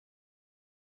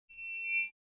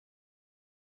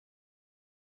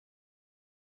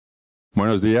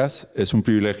Buenos días, es un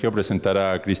privilegio presentar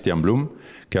a Christian Blum,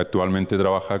 que actualmente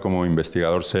trabaja como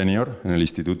investigador senior en el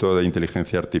Instituto de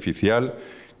Inteligencia Artificial,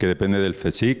 que depende del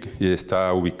CSIC y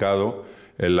está ubicado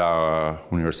en la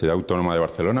Universidad Autónoma de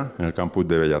Barcelona, en el campus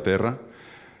de Bellaterra.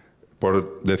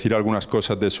 Por decir algunas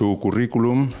cosas de su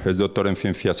currículum, es doctor en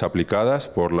Ciencias Aplicadas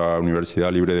por la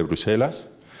Universidad Libre de Bruselas.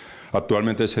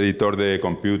 Actualmente es editor de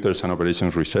Computers and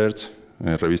Operations Research,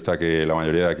 revista que la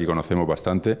mayoría de aquí conocemos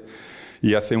bastante.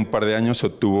 Y hace un par de años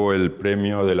obtuvo el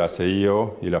premio de la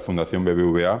CIO y la Fundación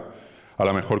BBVA a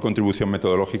la mejor contribución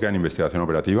metodológica en investigación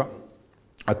operativa.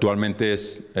 Actualmente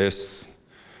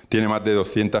tiene más de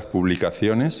 200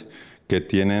 publicaciones que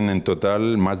tienen en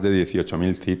total más de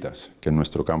 18.000 citas, que en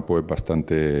nuestro campo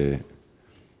es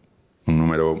un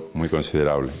número muy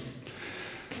considerable.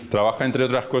 Trabaja, entre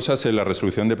otras cosas, en la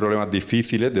resolución de problemas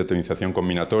difíciles de optimización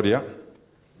combinatoria,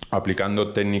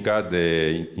 aplicando técnicas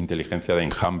de inteligencia de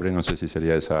enjambre, no sé si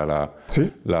sería esa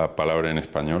la palabra en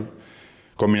español,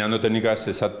 combinando técnicas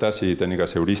exactas y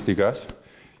técnicas heurísticas.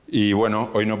 Y bueno,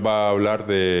 hoy nos va a hablar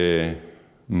de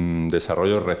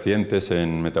desarrollos recientes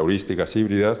en metaheurísticas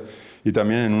híbridas y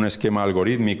también en un esquema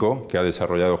algorítmico que ha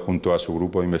desarrollado junto a su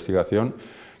grupo de investigación,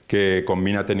 que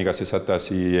combina técnicas exactas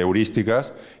y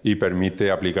heurísticas y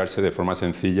permite aplicarse de forma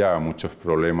sencilla a muchos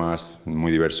problemas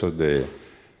muy diversos de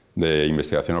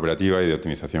investigación operativa y de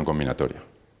optimización combinatoria.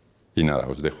 Y nada,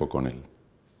 os dejo con él.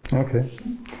 Ok.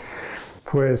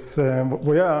 Pues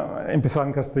voy a empezar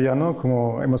en castellano,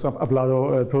 como hemos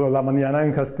hablado toda la mañana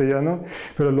en castellano,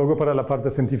 pero luego para la parte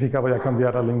científica voy a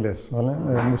cambiar al inglés, ¿vale?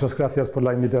 Muchas gracias por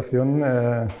la invitación.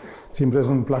 Siempre es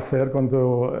un placer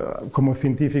cuando como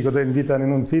científico te invitan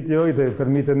en un sitio y te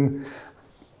permiten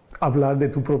hablar de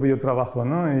tu propio trabajo,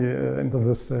 ¿no? Y,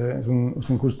 entonces es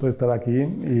un gusto estar aquí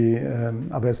y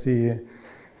a ver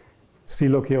si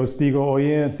lo que os digo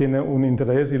hoy tiene un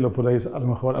interés y lo podéis a lo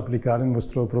mejor aplicar en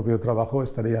vuestro propio trabajo,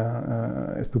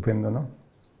 estaría estupendo, ¿no?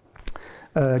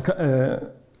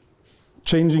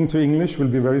 Changing to English will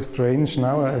be very strange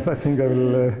now. I think I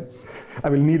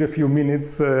will need a few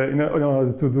minutes in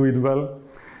order to do it well.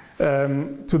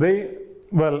 Today,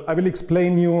 well, I will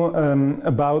explain you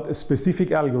about a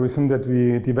specific algorithm that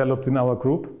we developed in our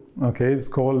group. Okay, it's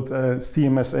called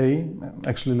CMSA.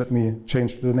 Actually, let me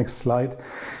change to the next slide.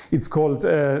 It's called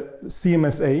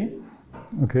CMSA.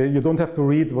 Okay, you don't have to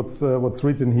read what's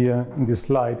written here in this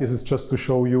slide. This is just to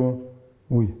show you.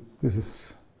 This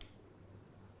is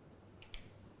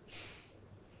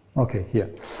okay here.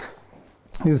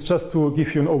 This is just to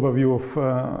give you an overview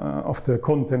of the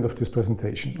content of this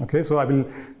presentation. Okay, so I will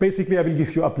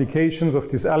give you applications of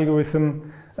this algorithm.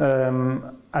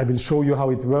 I will show you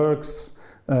how it works.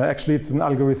 Actually, it's an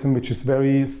algorithm which is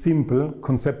very simple,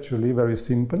 conceptually very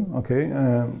simple. Okay,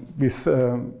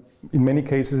 in many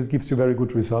cases it gives you very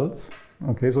good results.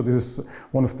 Okay, so this is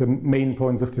one of the main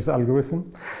points of this algorithm.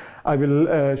 I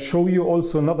will show you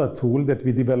also another tool that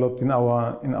we developed in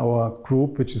our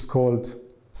group, which is called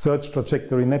Search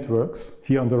Trajectory Networks,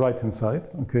 here on the right-hand side.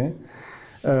 Okay,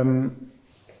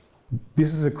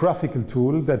 this is a graphical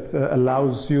tool that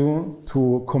allows you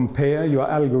to compare your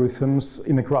algorithms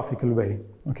in a graphical way.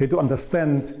 Okay, to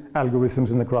understand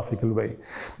algorithms in a graphical way,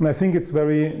 and I think it's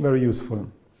very, very useful.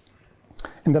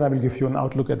 And then I will give you an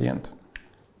outlook at the end.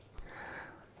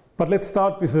 But let's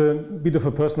start with a bit of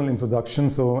a personal introduction.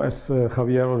 So, as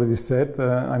Javier already said,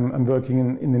 I'm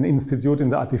working in an institute, in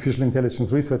the Artificial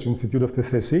Intelligence Research Institute of the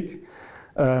CSIC.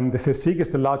 The CSIC is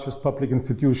the largest public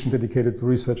institution dedicated to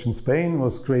research in Spain. It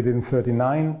was created in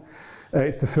 1939.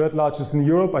 It's the third largest in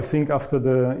Europe, I think, after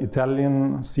the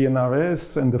Italian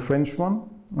CNRS and the French one.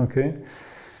 Okay.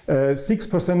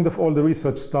 6% of all the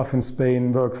research staff in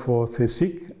Spain work for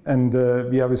CSIC, and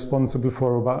we are responsible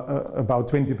for about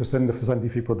 20% of the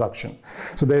scientific production.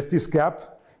 So there's this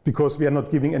gap because we are not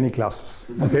giving any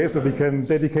classes. Okay, so we can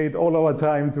dedicate all our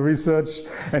time to research,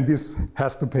 and this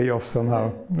has to pay off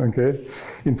somehow. Okay,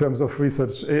 in terms of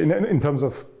research, in terms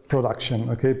of production.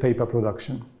 Okay, paper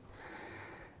production.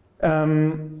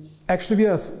 Actually,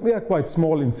 we are quite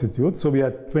small institute, so we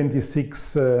are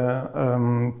 26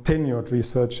 tenured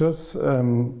researchers,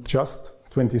 just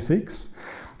 26,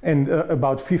 and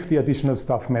about 50 additional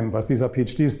staff members. These are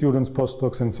PhD students,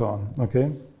 postdocs, and so on.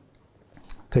 Okay,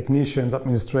 technicians,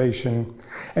 administration,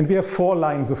 and we have 4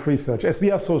 lines of research. As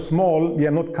we are so small, we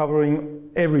are not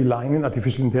covering every line in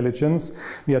artificial intelligence.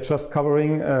 We are just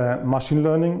covering machine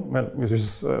learning, well, which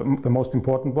is the most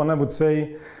important one, I would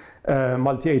say.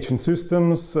 Multi-agent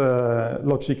systems,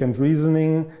 logic and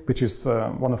reasoning, which is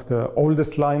one of the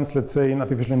oldest lines, let's say, in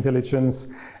artificial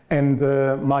intelligence, and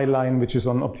my line, which is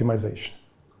on optimization.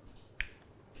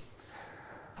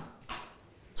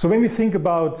 So when we think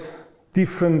about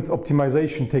different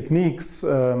optimization techniques,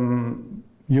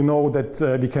 you know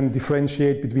that we can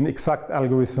differentiate between exact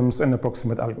algorithms and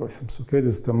approximate algorithms. Okay,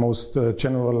 this is the most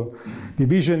general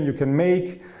division you can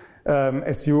make.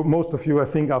 Most of you, I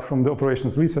think, are from the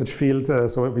operations research field,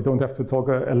 so we don't have to talk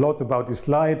a lot about this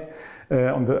slide.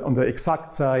 On the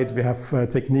exact side, we have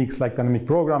techniques like dynamic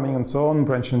programming and so on,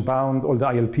 branch and bound, all the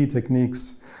ILP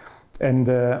techniques. And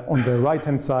on the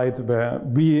right-hand side, where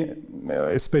we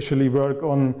especially work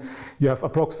on, you have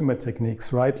approximate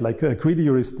techniques, right? Like greedy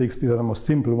heuristics, these are the most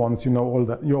simple ones, you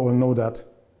all know that.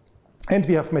 And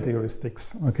we have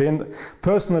metaheuristics, okay? And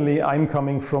personally, I'm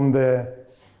coming from the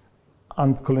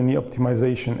ant colony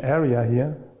optimization area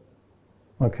here,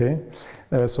 okay?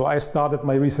 So I started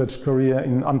my research career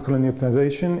in ant colony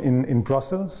optimization in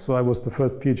Brussels. So I was the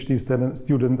first PhD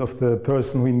student of the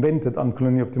person who invented ant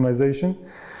colony optimization.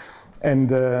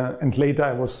 And later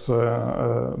I was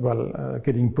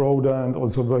getting broader and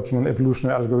also working on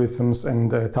evolutionary algorithms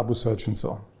and taboo search and so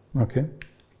on. Okay.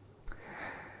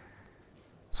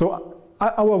 So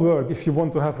our work, if you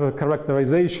want to have a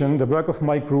characterization, the work of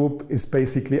my group is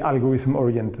basically algorithm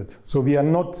oriented. So we are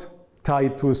not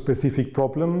tied to a specific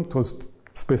problem, to a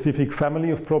specific family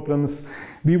of problems.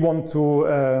 We want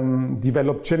to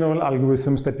develop general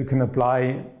algorithms that you can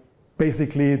apply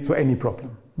basically to any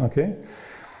problem. Okay.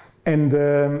 And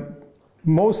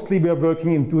mostly we are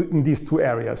working in these two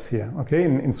areas here, okay?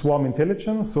 In swarm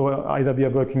intelligence, so either we are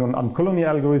working on colony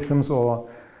algorithms or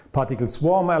particle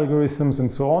swarm algorithms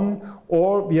and so on,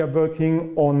 or we are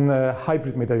working on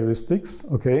hybrid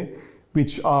metaheuristics, okay?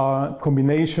 Which are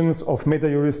combinations of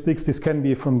metaheuristics. This can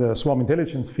be from the swarm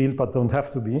intelligence field, but don't have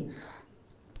to be,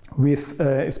 with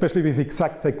especially with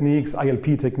exact techniques,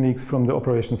 ILP techniques from the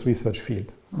operations research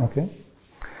field, okay?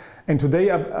 And today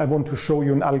I want to show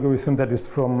you an algorithm that is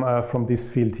from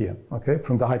this field here, okay,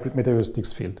 from the hybrid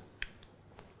metaheuristics field.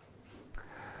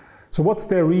 So what's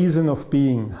the reason of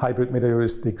being hybrid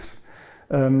metaheuristics?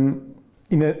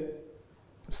 In a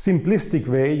simplistic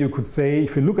way, you could say,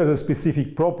 if you look at a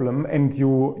specific problem and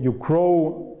you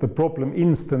grow the problem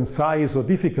instance size or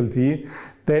difficulty,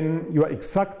 then your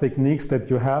exact techniques that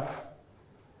you have,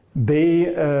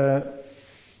 they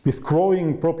with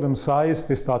growing problem size,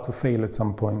 they start to fail at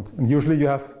some point. And usually you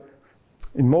have,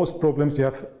 in most problems, you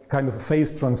have kind of a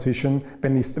phase transition.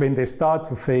 When they start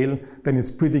to fail, then it's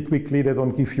pretty quickly, they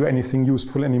don't give you anything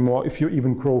useful anymore if you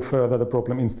even grow further the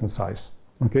problem instance size.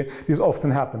 Okay? This often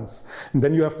happens. And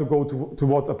then you have to go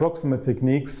towards approximate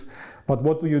techniques. But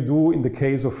what do you do in the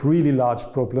case of really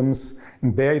large problems?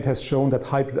 And there it has shown that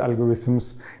hybrid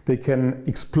algorithms, they can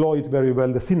exploit very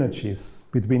well the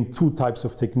synergies between two types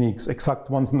of techniques, exact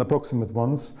ones and approximate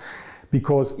ones,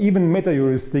 because even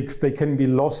metaheuristics, they can be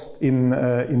lost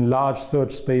in large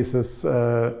search spaces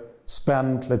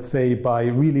spanned, let's say, by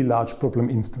really large problem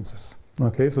instances.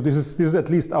 Okay, so this is at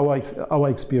least our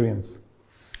experience.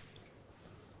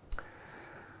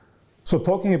 So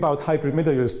talking about hybrid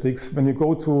metaheuristics, when you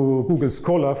go to Google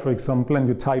Scholar, for example, and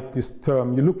you type this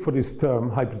term, you look for this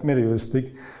term, hybrid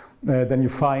metaheuristic, then you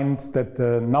find that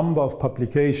the number of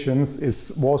publications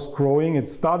was growing. It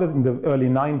started in the early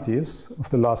 90s of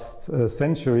the last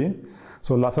century,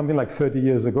 so something like 30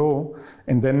 years ago,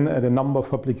 and then the number of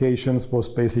publications was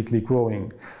basically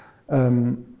growing.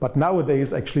 But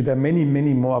nowadays, actually, there are many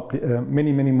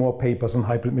more papers on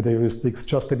hybrid metaheuristics,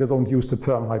 just that they don't use the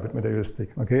term hybrid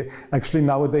metaheuristic. Okay, actually,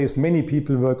 nowadays, many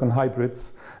people work on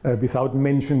hybrids without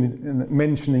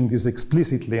mentioning this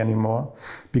explicitly anymore,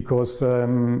 because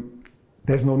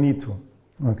there's no need to.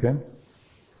 Okay.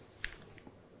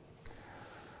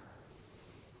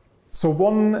 So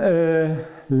one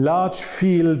large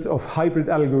field of hybrid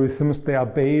algorithms, they are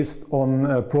based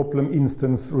on problem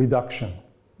instance reduction.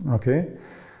 Okay,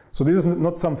 so this is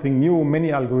not something new. Many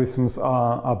algorithms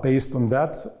are based on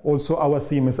that. Also, our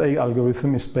CMSA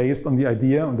algorithm is based on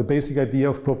the basic idea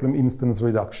of problem instance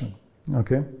reduction.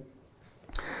 Okay,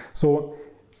 so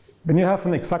when you have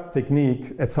an exact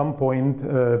technique, at some point,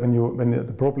 when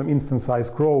the problem instance size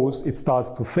grows, it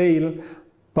starts to fail.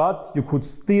 But you could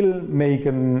still make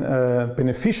a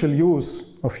beneficial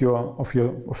use of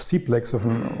CPLEX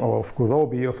or of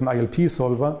Gurobi, of an ILP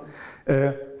solver,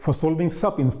 for solving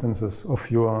sub-instances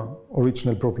of your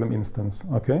original problem instance.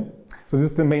 Okay, so this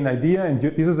is the main idea, and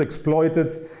this is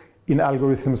exploited in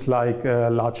algorithms like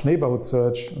large neighborhood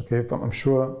search. Okay, I'm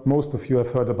sure most of you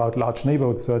have heard about large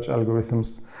neighborhood search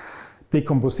algorithms,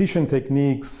 decomposition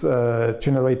techniques,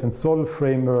 generate and solve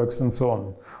frameworks, and so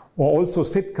on. Or also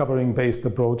set covering based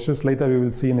approaches. Later we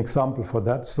will see an example for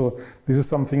that. So this is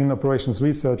something in operations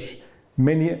research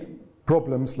many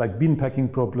problems like bin packing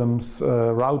problems,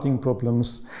 routing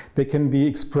problems, they can be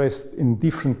expressed in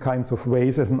different kinds of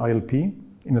ways as an ILP,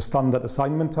 in a standard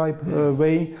assignment type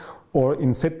way, or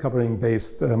in set covering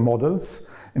based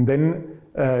models. And then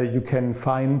you can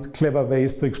find clever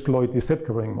ways to exploit these set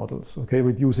covering models, okay,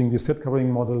 reducing these set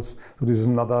covering models. So this is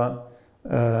another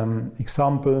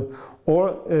example.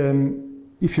 Or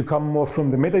if you come more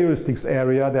from the metaheuristics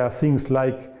area, there are things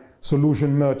like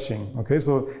solution merging, okay?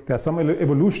 So there are some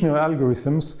evolutionary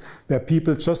algorithms where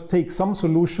people just take some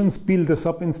solutions, build a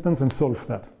sub-instance and solve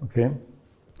that, okay?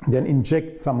 Then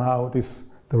inject somehow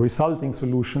the resulting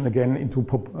solution again into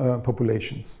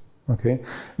populations, okay?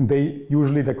 And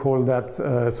they call that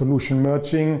solution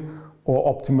merging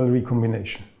or optimal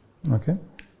recombination, okay?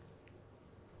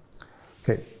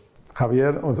 Okay.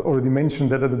 Javier was already mentioned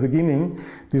that at the beginning.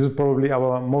 This is probably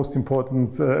our most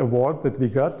important award that we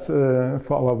got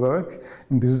for our work.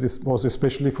 And this was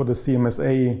especially for the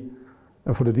CMSA,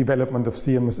 for the development of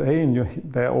CMSA. And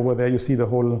over there you see the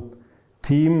whole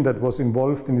team that was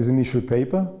involved in this initial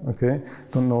paper. Okay,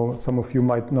 don't know, some of you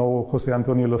might know José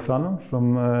Antonio Lozano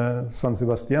from San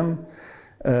Sebastián,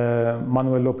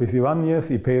 Manuel López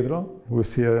Ibáñez y Pedro, who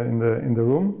is here in the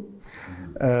room.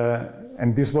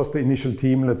 And this was the initial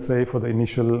team, let's say, for the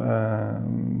initial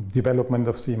development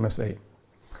of CMSA.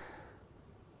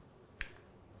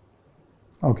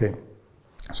 Okay,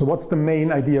 so what's the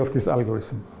main idea of this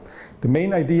algorithm? The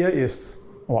main idea is,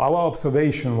 or our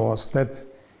observation was, that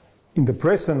in the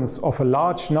presence of a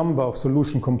large number of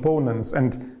solution components,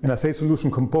 and when I say solution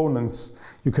components,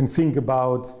 you can think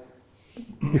about,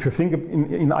 if you think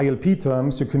in ILP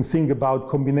terms, you can think about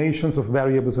combinations of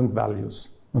variables and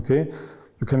values, okay?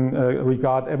 You can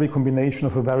regard every combination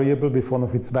of a variable with one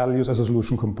of its values as a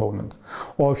solution component.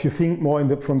 Or if you think more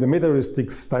from the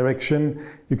metaheuristics direction,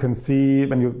 you can see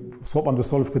when you want to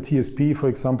solve the TSP, for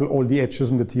example, all the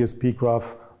edges in the TSP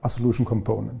graph are solution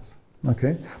components.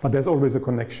 Okay? But there's always a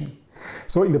connection.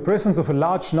 So in the presence of a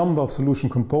large number of solution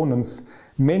components,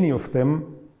 many of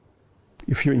them,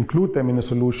 if you include them in a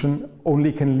solution,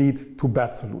 only can lead to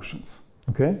bad solutions.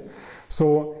 Okay?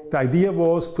 So the idea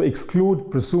was to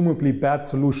exclude presumably bad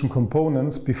solution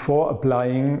components before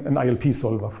applying an ILP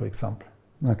solver, for example.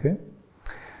 Okay?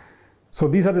 So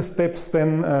these are the steps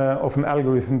then of this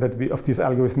algorithm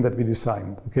that we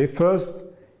designed. Okay?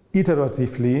 First,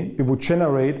 iteratively, we would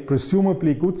generate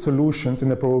presumably good solutions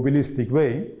in a probabilistic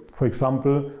way, for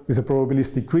example, with a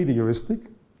probabilistic greedy heuristic.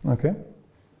 Okay?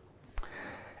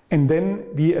 And then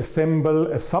we assemble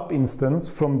a sub-instance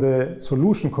from the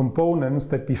solution components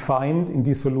that we find in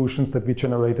these solutions that we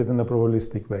generated in a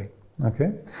probabilistic way.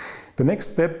 Okay? The next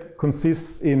step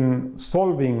consists in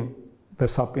solving the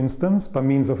sub-instance by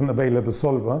means of an available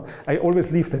solver. I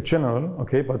always leave that general,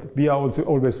 okay, but we are also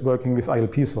always working with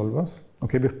ILP solvers,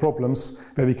 okay, with problems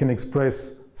where we can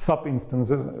express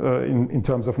sub-instances in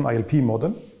terms of an ILP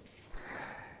model.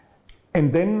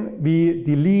 And then we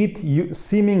delete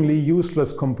seemingly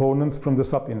useless components from the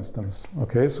sub-instance.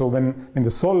 Okay, so when the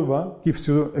solver gives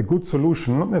you a good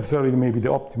solution, not necessarily maybe the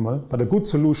optimal, but a good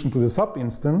solution to the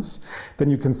sub-instance, then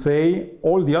you can say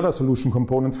all the other solution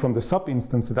components from the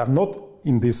sub-instance that are not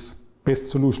in this best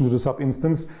solution to the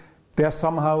sub-instance, they are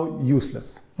somehow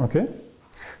useless. Okay,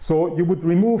 so you would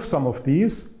remove some of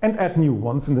these and add new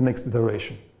ones in the next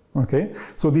iteration. Okay,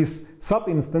 so this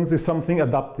sub-instance is something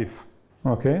adaptive.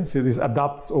 Okay, so this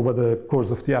adapts over the course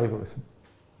of the algorithm.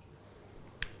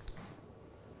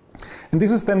 And this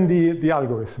is then the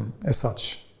algorithm as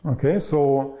such. Okay,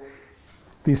 so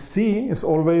this C is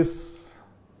always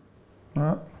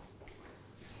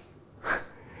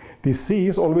this C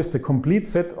is always the complete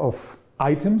set of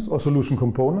items or solution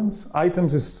components.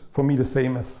 Items is for me the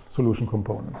same as solution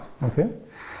components. Okay,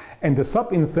 and the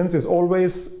sub-instance is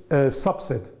always a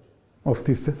subset of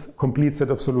this complete set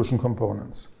of solution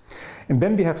components. And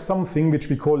then we have something which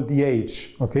we call the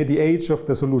age, okay, the age of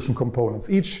the solution components.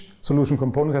 Each solution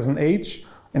component has an age,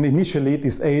 and initially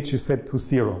this age is set to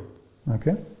 0,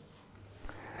 okay?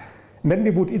 And then we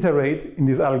would iterate in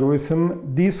this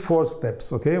algorithm these 4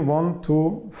 steps, okay, 1,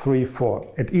 2, 3,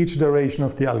 4, at each iteration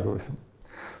of the algorithm.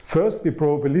 First, we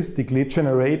probabilistically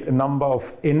generate a number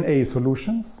of NA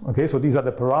solutions, okay, so these are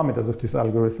the parameters of this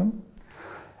algorithm.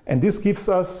 And this gives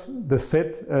us the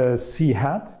set C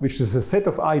hat, which is a set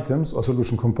of items or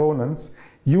solution components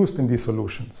used in these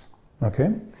solutions.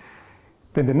 Okay?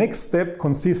 Then the next step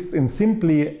consists in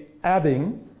simply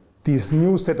adding this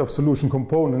new set of solution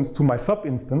components to my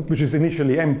sub-instance, which is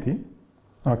initially empty.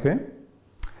 Okay?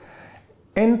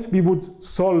 And we would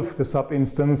solve the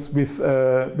sub-instance with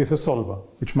a solver,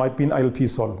 which might be an ILP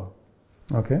solver.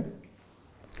 Okay?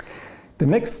 The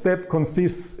next step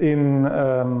consists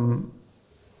in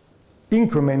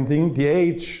incrementing the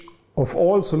age of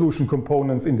all solution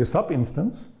components in the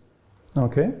subinstance,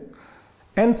 okay,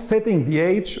 and setting the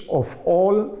age of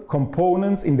all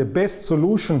components in the best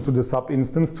solution to the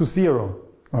subinstance to 0.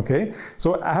 Okay,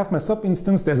 so I have my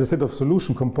subinstance, there's a set of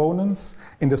solution components,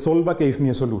 and the solver gave me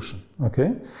a solution.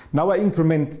 Okay, now I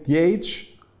increment the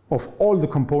age of all the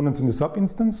components in the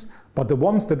subinstance, but the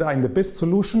ones that are in the best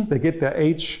solution, they get their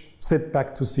age set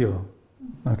back to 0.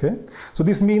 Okay, so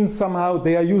this means somehow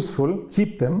they are useful,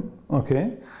 keep them.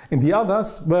 Okay, and the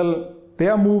others, well, they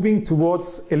are moving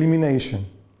towards elimination.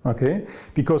 Okay,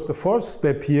 because the fourth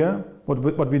step here,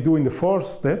 what we do in the fourth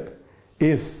step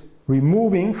is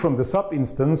removing from the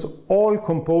subinstance all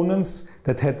components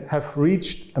that have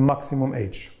reached a maximum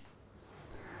age.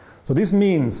 So this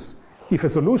means if a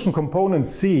solution component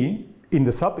C in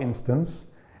the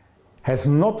subinstance has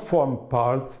not formed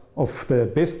part of the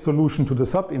best solution to the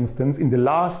subinstance in the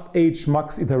last age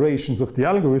max iterations of the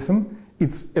algorithm,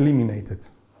 it's eliminated.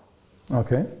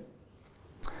 Okay?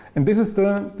 And this is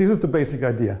the basic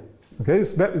idea. Okay,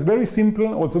 it's very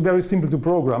simple, also very simple to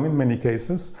program in many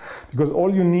cases, because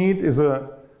all you need is a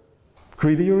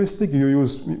greedy heuristic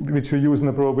which you use in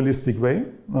a probabilistic way,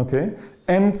 okay,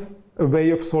 and a way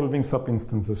of solving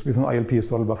subinstances with an ILP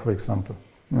solver, for example.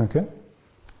 Okay.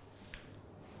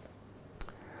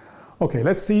 Okay,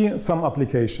 let's see some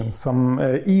applications, some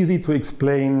easy to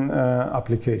explain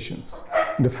applications.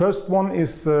 And the first one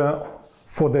is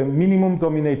for the minimum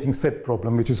dominating set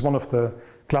problem, which is one of the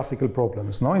classical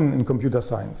problems, no? in computer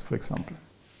science, for example.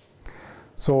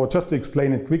 So just to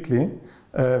explain it quickly,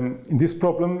 in this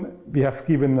problem we have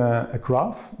given a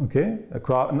graph, okay,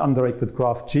 an undirected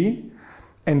graph G,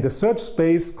 and the search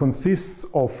space consists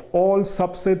of all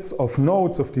subsets of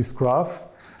nodes of this graph,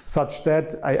 such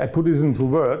that, I put this into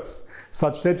words,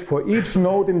 such that for each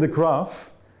node in the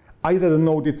graph, either the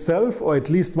node itself or at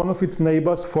least one of its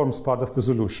neighbors forms part of the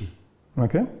solution.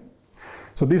 Okay?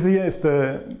 So this here is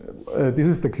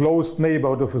the closed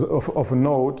neighborhood of a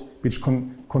node which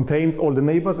contains all the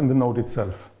neighbors and the node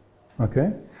itself.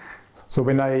 Okay? So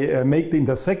when I make the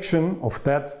intersection of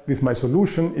that with my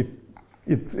solution,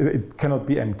 it cannot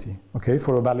be empty, okay,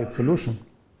 for a valid solution.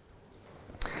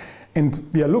 And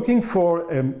we are looking for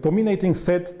a dominating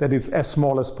set that is as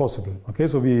small as possible. Okay?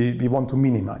 So we want to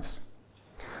minimize.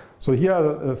 So here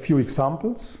are a few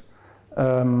examples.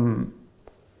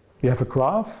 We have a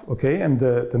graph, okay, and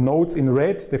the nodes in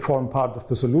red, they form part of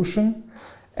the solution.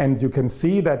 And you can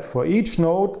see that for each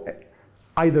node,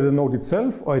 either the node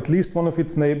itself or at least one of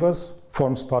its neighbors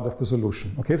forms part of the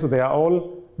solution. Okay, so they are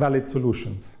all valid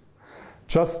solutions.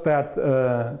 Just that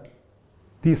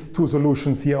these two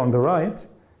solutions here on the right,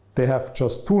 they have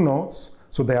just two nodes,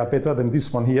 so they are better than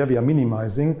this one here, we are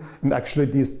minimizing, and actually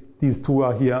these two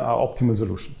are here are optimal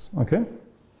solutions. Okay?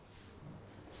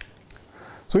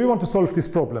 So we want to solve this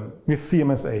problem with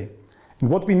CMSA. And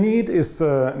what we need is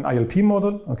an ILP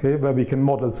model, okay, where we can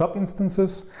model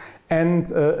subinstances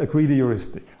and a greedy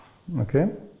heuristic. Okay?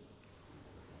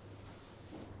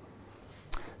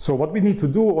 So what we need to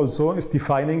do also is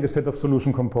defining the set of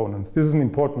solution components. This is an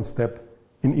important step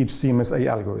in each CMSA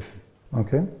algorithm.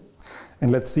 Okay?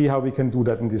 And let's see how we can do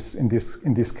that in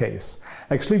this case.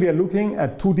 Actually, we are looking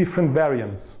at two different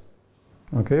variants,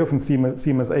 okay, of a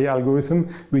CMSA algorithm,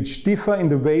 which differ in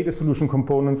the way the solution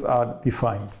components are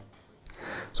defined.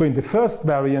 So in the first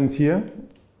variant here,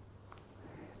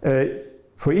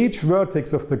 for each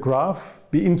vertex of the graph,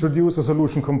 we introduce a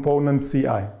solution component Ci.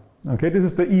 Okay, this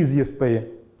is the easiest way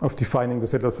of defining the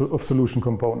set of solution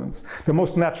components, the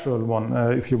most natural one,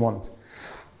 if you want.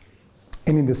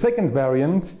 And in the second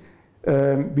variant,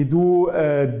 we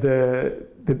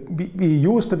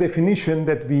use the definition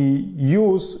that we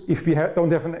use if we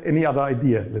don't have any other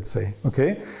idea, let's say.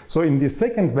 Okay? So in the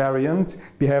second variant,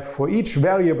 we have for each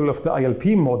variable of the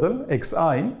ILP model,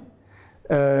 xi,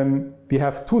 we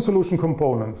have two solution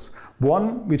components.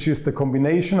 One, which is the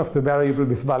combination of the variable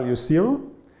with value 0,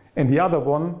 and the other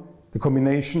one, the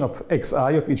combination of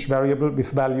xi of each variable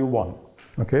with value 1.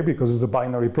 Okay, because it's a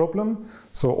binary problem,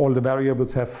 so all the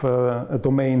variables have a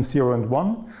domain 0 and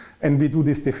 1, and we do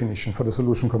this definition for the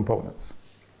solution components.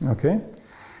 Okay,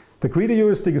 the greedy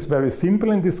heuristic is very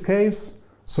simple in this case,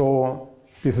 so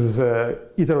this is an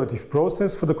iterative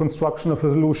process for the construction of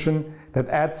a solution that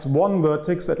adds one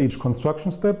vertex at each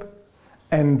construction step,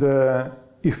 and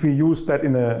if we use that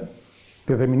in a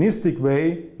deterministic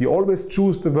way, we always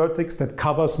choose the vertex that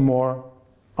covers more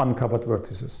uncovered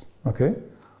vertices. Okay.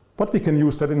 But we can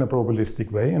use that in a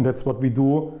probabilistic way, and that's what we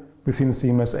do within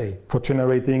CMSA for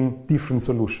generating different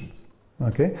solutions.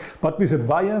 Okay? But with a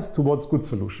bias towards good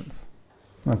solutions.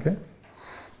 Okay?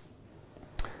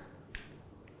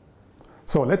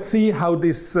 So let's see how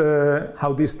this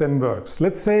then works.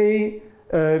 Let's say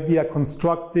we are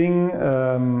constructing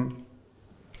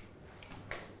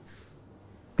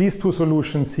these two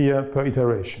solutions here per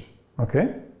iteration.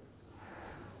 Okay?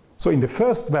 So in the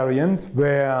first variant,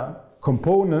 where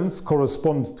components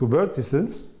correspond to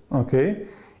vertices, okay,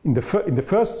 in the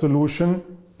first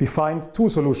solution, we find two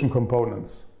solution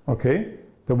components, okay?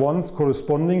 The ones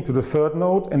corresponding to the third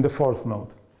node and the fourth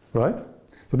node, right?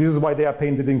 So this is why they are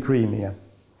painted in green here.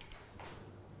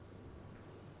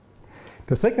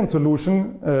 The second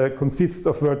solution consists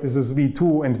of vertices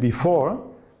V2 and V4.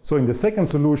 So in the second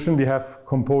solution, we have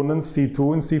components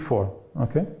C2 and C4,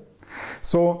 okay?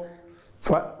 So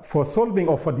for solving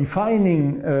or for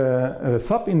defining a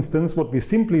subinstance, what we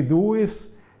simply do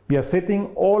is we are setting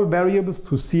all variables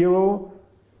to 0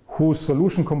 whose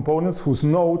solution components, whose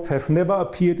nodes have never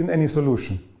appeared in any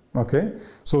solution. Okay?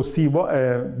 So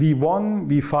V1,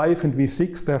 V5 and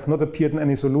V6, they have not appeared in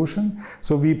any solution.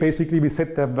 So we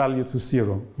set their value to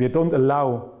 0. We don't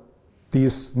allow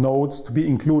these nodes to be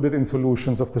included in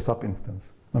solutions of the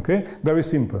subinstance. Okay? Very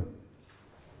simple.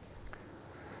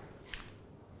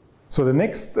 So the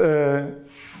next, this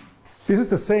is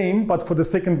the same, but for the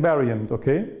second variant,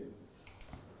 okay?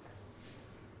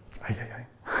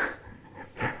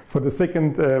 For the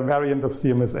second variant of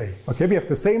CMSA. Okay, we have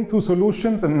the same two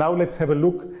solutions, and now let's have a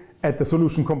look at the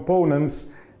solution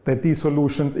components that these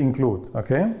solutions include,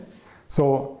 okay?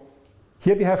 So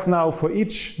here we have now for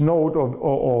each node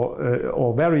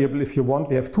or variable, if you want,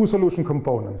 we have two solution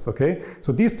components, okay?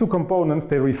 So these two components,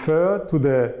 they refer to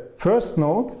the first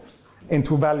node and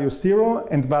to value 0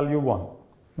 and value 1.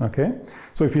 Okay?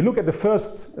 So if you look at the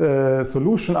first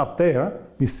solution up there,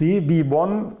 we see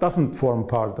V1 doesn't form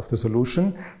part of the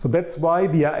solution. So that's why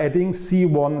we are adding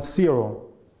C1 0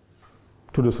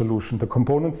 to the solution, the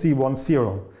component C1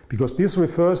 0, because this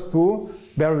refers to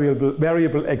variable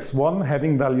x1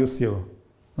 having value 0.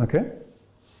 Okay?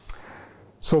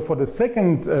 So for the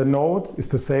second node is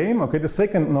the same. Okay, the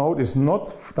second node does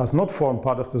not form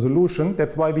part of the solution.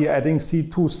 That's why we are adding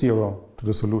C2 0 to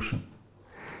the solution.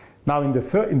 Now in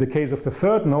the case of the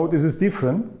third node, this is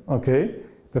different. Okay,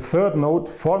 the third node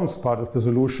forms part of the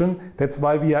solution. That's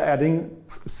why we are adding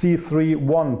C3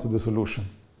 1 to the solution.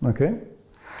 Okay,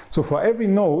 so for every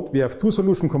node we have two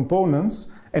solution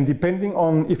components, and depending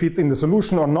on if it's in the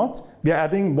solution or not, we are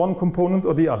adding one component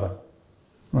or the other.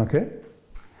 Okay.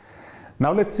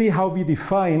 Now let's see how we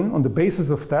define, on the basis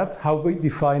of that, how we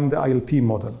define the ILP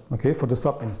model, okay, for the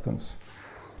subinstance.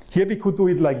 Here we could do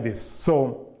it like this.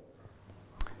 So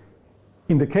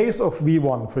in the case of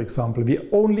V1, for example, we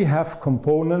only have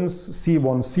components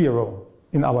C1 0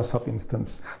 in our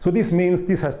subinstance. So this means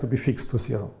this has to be fixed to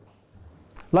 0,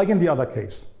 like in the other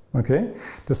case, okay?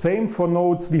 The same for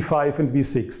nodes V5 and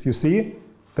V6. You see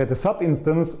that the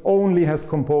subinstance only has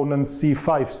components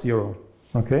C5 0.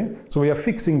 Okay, so we are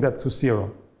fixing that to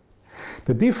 0.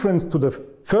 The difference to the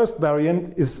first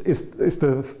variant is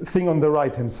the thing on the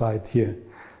right hand side here.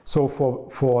 So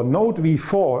for node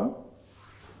V4,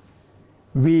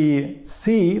 we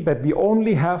see that we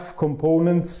only have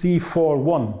component C4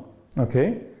 1.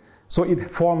 Okay, so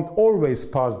it formed always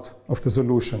part of the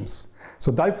solutions.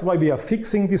 So that's why we are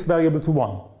fixing this variable to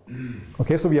 1.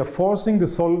 Okay, so we are forcing the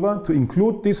solver to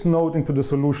include this node into the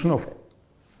solution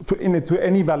to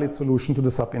any valid solution to the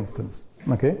subinstance.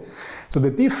 Okay, so the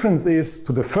difference is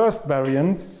to the first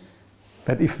variant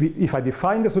that if I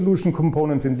define the solution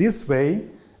components in this way,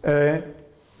 the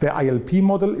ILP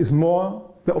model is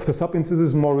of the subinstance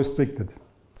is more restricted.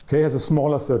 Okay, has a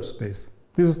smaller search space.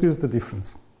 This is the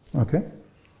difference. Okay.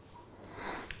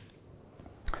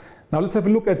 Now let's have a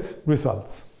look at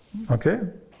results. Okay,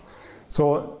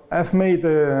 so I've made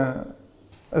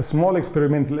a small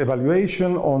experimental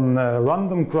evaluation on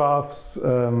random graphs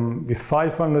with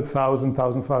 500,000,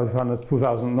 1,500,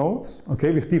 2,000 nodes,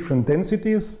 okay, with different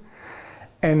densities.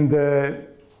 And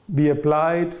we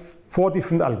applied 4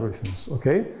 different algorithms,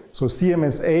 okay? So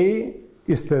CMSA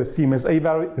is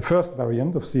the first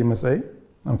variant of CMSA,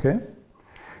 okay?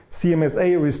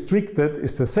 CMSA restricted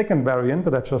is the second variant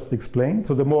that I just explained,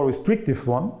 so the more restrictive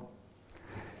one.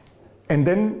 And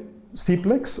then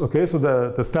Cplex, okay, so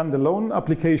the standalone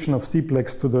application of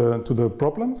Cplex to the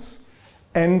problems,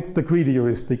 and the greedy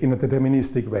heuristic in a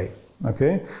deterministic way,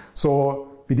 okay?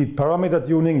 So we did parameter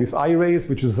tuning with iRace,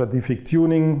 which is a diffic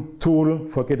tuning tool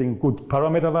for getting good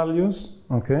parameter values,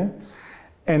 okay?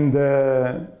 And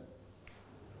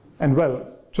well,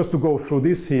 just to go through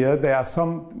this here,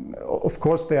 of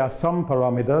course, there are some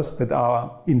parameters that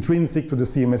are intrinsic to the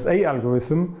CMSA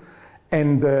algorithm,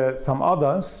 and some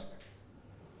others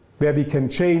where we can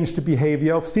change the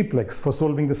behavior of Cplex for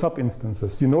solving the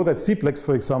sub-instances. You know that Cplex,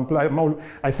 for example,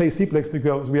 I say Cplex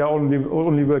because we are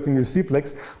only working with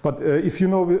Cplex, but if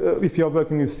you are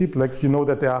working with Cplex, you know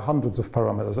that there are hundreds of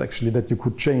parameters actually that you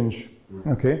could change.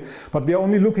 Okay, but we are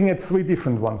only looking at 3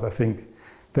 different ones, I think.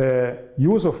 The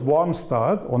use of warm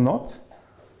start or not,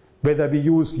 whether we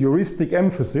use heuristic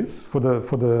emphasis for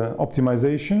the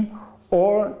optimization,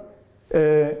 or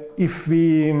if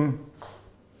we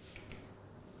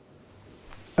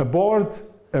abort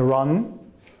a run,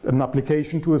 an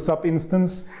application to a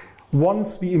sub-instance,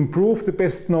 once we improve the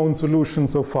best known solution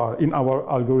so far in our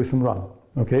algorithm run.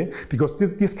 Okay, because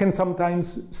this can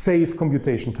sometimes save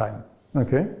computation time.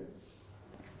 Okay.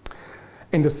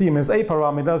 And the CMSA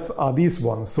parameters are these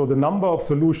ones. So the number of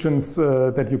solutions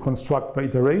that you construct per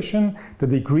iteration, the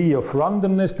degree of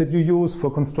randomness that you use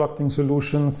for constructing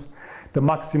solutions, the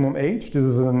maximum age, this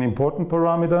is an important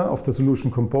parameter of the solution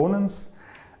components.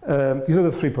 These are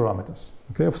the 3 parameters,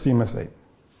 okay, of CMSA.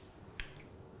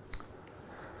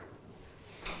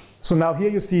 So now here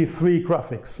you see 3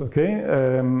 graphics, okay?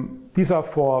 These are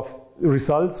for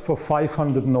results for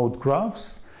 500 node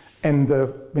graphs. And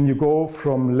when you go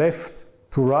from left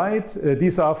to right,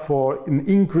 these are for an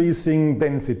increasing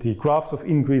density, graphs of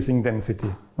increasing density,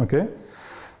 okay?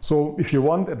 So if you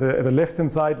want, at the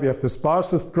left-hand side, we have the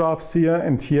sparsest graphs here,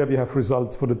 and here we have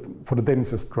results for the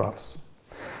densest graphs.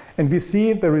 And we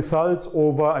see the results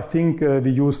over, I think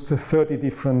we used 30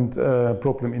 different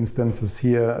problem instances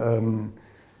here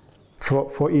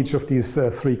for each of these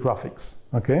 3 graphics,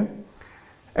 okay?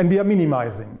 And we are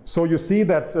minimizing. So you see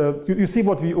that you see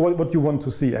what you want to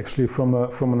see actually from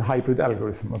a hybrid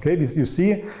algorithm. Okay, you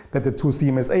see that the 2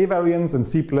 CMSA variants and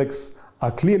Cplex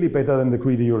are clearly better than the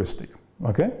greedy heuristic.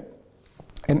 Okay,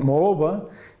 and moreover,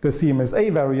 the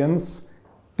CMSA variants,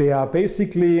 they are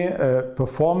basically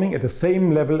performing at the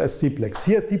same level as Cplex.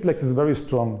 Here, Cplex is very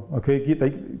strong. Okay,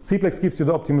 Cplex gives you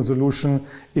the optimal solution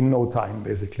in no time,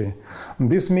 basically. And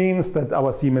this means that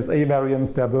our CMSA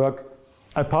variants, their work,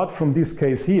 apart from this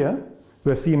case here,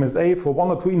 where CMSA for 1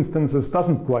 or 2 instances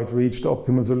doesn't quite reach the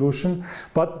optimal solution,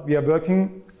 but we are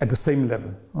working at the same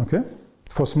level, okay,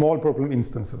 for small problem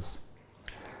instances.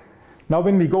 Now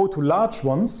when we go to large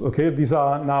ones, okay, these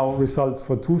are now results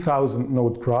for 2000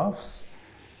 node graphs,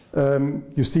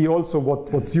 you see also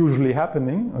what's usually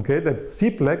happening, okay, that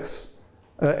Cplex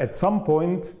at some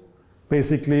point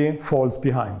basically falls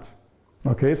behind.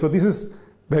 Okay, so this is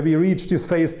where we reach this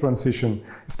phase transition,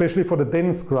 especially for the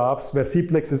dense graphs where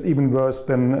Cplex is even worse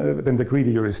than the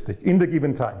greedy heuristic in the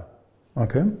given time.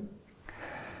 Okay?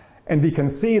 And we can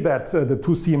see that the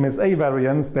 2 CMSA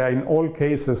variants, they are in all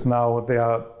cases now, they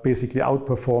are basically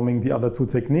outperforming the other 2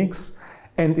 techniques.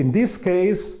 And in this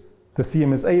case, the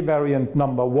CMSA variant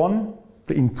number 1,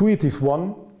 the intuitive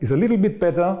one, is a little bit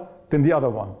better than the other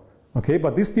one. Okay?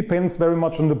 But this depends very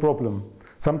much on the problem.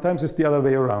 Sometimes it's the other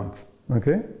way around.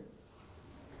 Okay?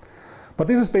 But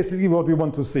this is basically what we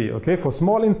want to see, okay? For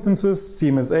small instances,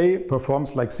 CMSA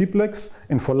performs like Cplex,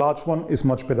 and for large one is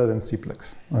much better than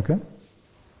Cplex, okay?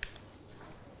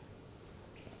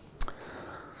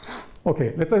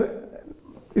 Okay,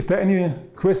 is there any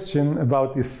question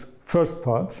about this first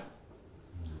part?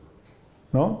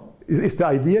 No? Is the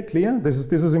idea clear?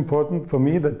 This is important for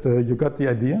me that you got the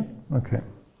idea? Okay.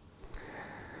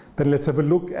 Then let's have a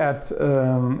look at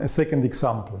a second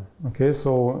example. Okay,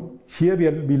 so here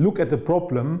we look at the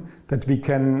problem that we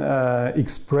can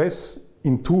express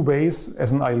in 2 ways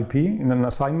as an ILP, in an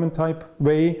assignment type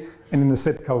way and in a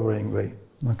set covering way.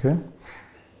 Okay,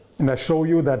 and I show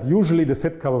you that usually the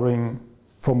set covering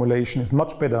formulation is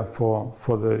much better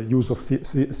for the use of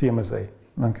CMSA.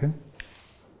 Okay.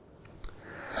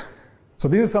 So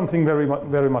this is something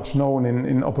very much known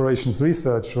in operations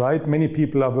research, right? Many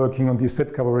people are working on these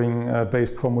set covering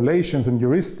based formulations and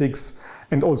heuristics,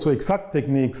 and also exact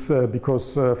techniques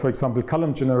because, for example,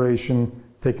 column generation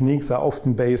techniques are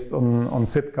often based on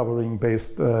set covering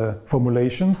based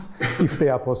formulations, if they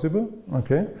are possible.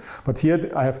 Okay, but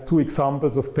here I have 2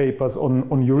 examples of papers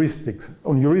on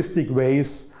heuristic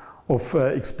ways of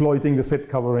exploiting the set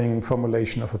covering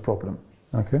formulation of a problem.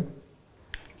 Okay.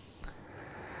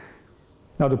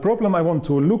 Now the problem I want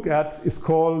to look at is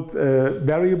called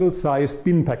variable-sized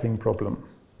bin packing problem.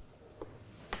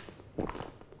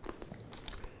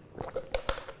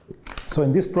 So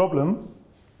in this problem,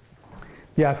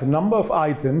 we have a number of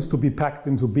items to be packed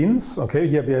into bins. Okay,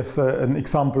 here we have an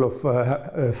example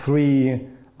of 3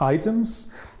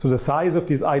 items. So the size of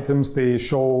these items, they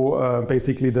show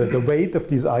basically the weight of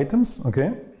these items.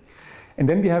 Okay, and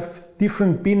then we have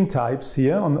different bin types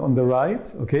here on the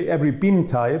right. Okay, every bin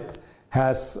type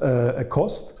has a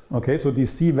cost. Okay, so these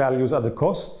C values are the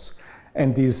costs,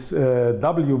 and these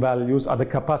W values are the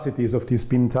capacities of these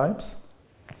bin types.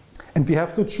 And we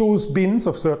have to choose bins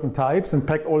of certain types and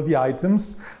pack all the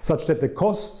items such that the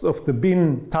costs of the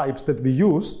bin types that we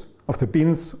used, of the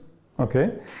bins,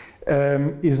 okay,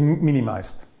 is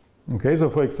minimized. Okay, so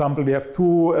for example, we have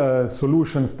two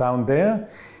solutions down there.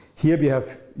 Here we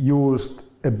have used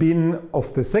a bin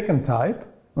of the second type,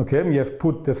 okay, we have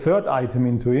put the third item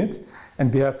into it,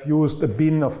 and we have used a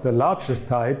bin of the largest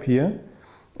type here,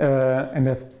 and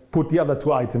have put the other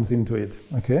two items into it,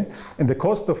 okay? And the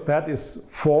cost of that is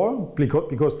 4,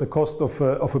 because the cost of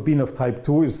a bin of type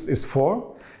 2 is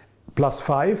 4, plus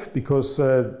 5, because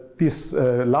this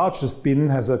largest bin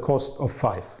has a cost of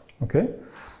 5, okay?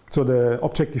 So the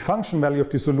objective function value of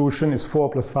the solution is 4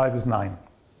 plus 5 is 9.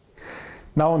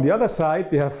 Now on the other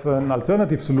side, we have an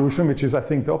alternative solution, which is, I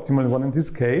think, the optimal one in this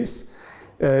case.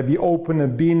 We open a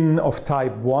bin of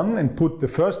type 1 and put the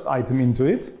first item into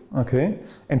it, okay,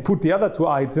 and put the other two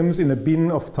items in a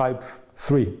bin of type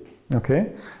 3,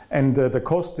 okay, and the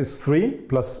cost is 3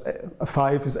 plus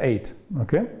 5 is 8,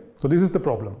 okay. So this is the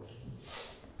problem.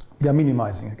 We are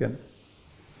minimizing again.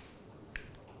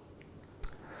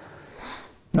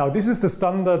 Now this is the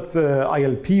standard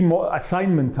ILP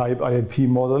assignment type ILP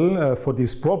model for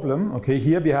this problem. Okay,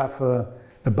 here we have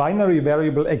a binary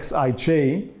variable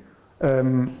xij,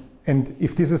 and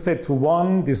if this is set to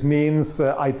 1, this means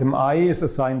item I is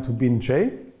assigned to bin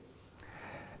j.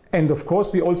 And of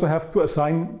course we also have to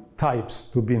assign types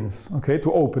to bins, okay,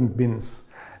 to opened bins.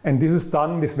 And this is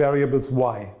done with variables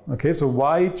y. Okay, so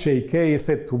yjk is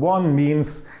set to 1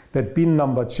 means that bin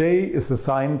number j is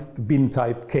assigned to bin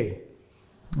type k.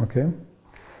 Okay,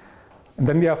 and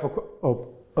then we have,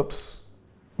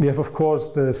 we have of course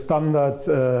the standard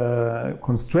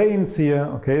constraints here.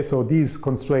 Okay, so these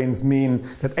constraints mean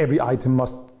that every item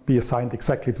must be assigned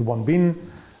exactly to one bin.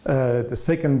 The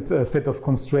second set of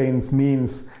constraints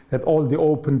means that all the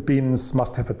open bins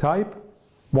must have a type,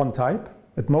 one type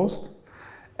at most,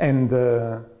 and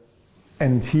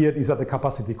here these are the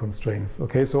capacity constraints.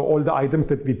 Okay, so all the items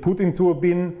that we put into a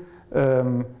bin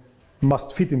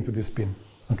must fit into this bin.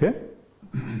 Okay,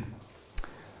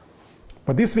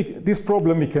 but this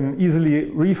problem we can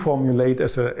easily reformulate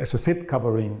as a set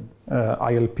covering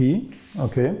ILP.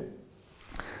 Okay,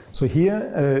 so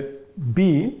here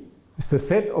B is the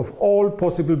set of all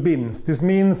possible bins. This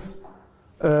means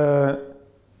a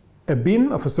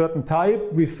bin of a certain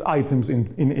type with items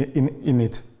in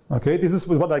it. Okay, this is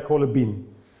what I call a bin.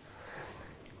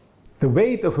 The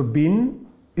weight of a bin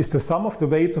is the sum of the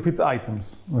weights of its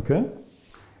items. Okay.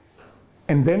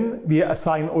 And then we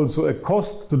assign also a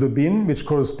cost to the bin, which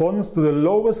corresponds to the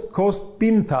lowest cost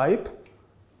bin type,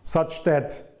 such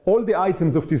that all the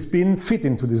items of this bin fit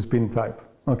into this bin type.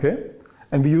 Okay?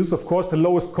 And we use, of course, the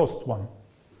lowest cost one.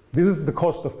 This is the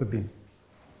cost of the bin.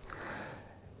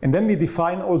 And then we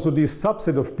define also this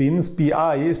subset of bins.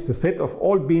 Bi is the set of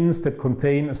all bins that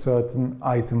contain a certain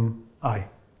item I.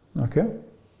 Okay?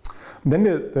 And then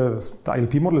the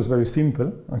ILP model is very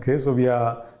simple. Okay, so we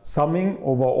are summing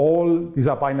over all, these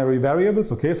are binary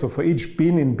variables. Okay, so for each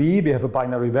bin in B, we have a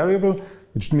binary variable,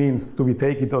 which means do we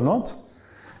take it or not?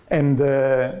 And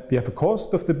we have a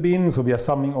cost of the bin, so we are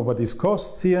summing over these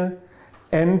costs here.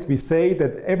 And we say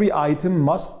that every item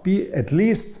must be at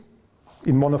least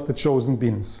in one of the chosen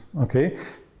bins. Okay,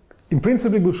 in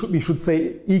principle, we should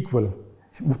say equal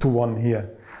to 1 here.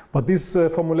 But this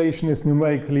formulation is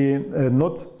numerically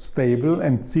not stable,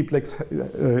 and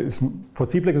for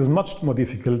Cplex is much more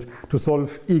difficult to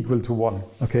solve equal to 1.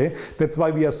 Okay, that's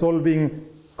why we are solving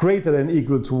greater than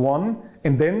equal to 1,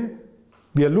 and then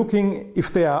we are looking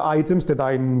if there are items that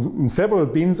are in several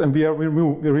bins, and we are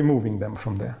removing them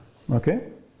from there. Okay.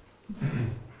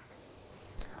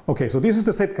 Okay, so this is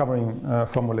the set covering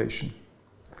formulation.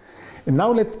 And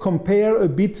now let's compare a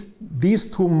bit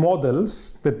these two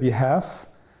models that we have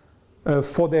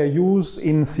for their use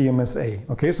in CMSA.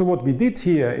 Okay, so what we did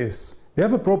here is we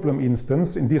have a problem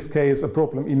instance, in this case a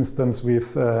problem instance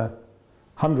with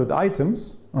 100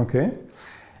 items. Okay,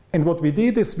 and what we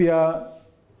did is we are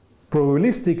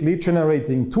probabilistically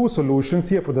generating 2 solutions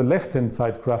here for the left-hand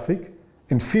side graphic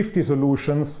and 50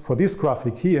 solutions for this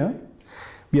graphic here.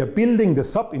 We are building the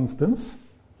sub-instance,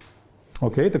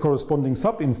 okay, the corresponding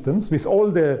sub-instance with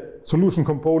all the solution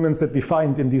components that we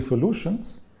find in these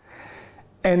solutions.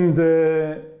 And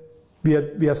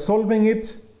we are solving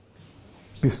it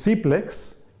with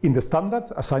Cplex in the standard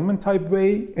assignment type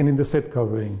way and in the set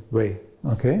covering way.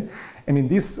 Okay, and in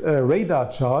these radar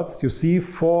charts you see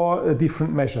 4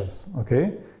 different measures.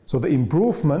 Okay, so the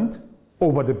improvement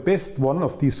over the best one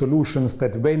of these solutions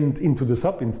that went into the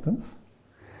sub-instance,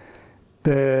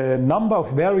 the number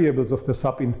of variables of the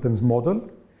sub-instance model,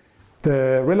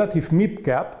 the relative MIP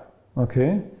gap,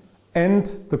 okay, and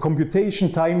the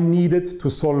computation time needed to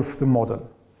solve the model.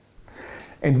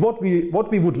 And what we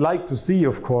would like to see,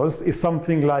 of course, is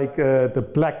something like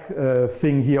the black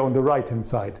thing here on the right-hand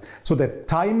side. So that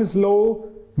time is low,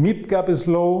 MIP gap is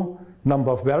low,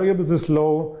 number of variables is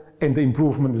low, and the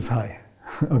improvement is high.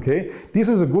 Okay, this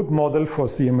is a good model for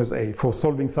CMSA, for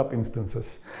solving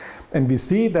sub-instances. And we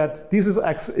see that this is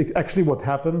actually what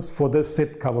happens for the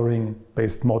set covering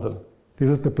based model. This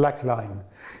is the black line.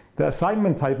 The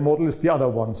assignment type model is the other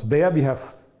one. So there we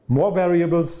have more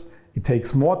variables, it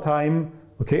takes more time,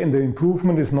 okay, and the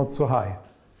improvement is not so high.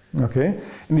 Okay,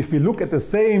 and if we look at the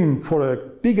same for a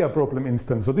bigger problem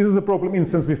instance, so this is a problem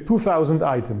instance with 2,000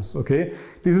 items, okay,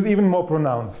 this is even more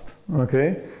pronounced,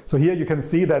 okay. So here you can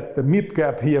see that the MIP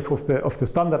gap here of the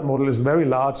standard model is very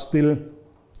large still.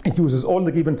 It uses all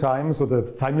the given time, so the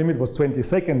time limit was 20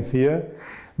 seconds here,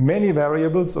 many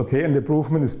variables, okay, and the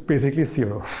improvement is basically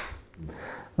 0.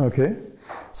 Okay,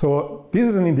 so this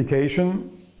is an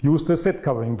indication, use the set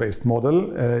covering based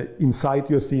model inside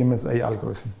your CMSA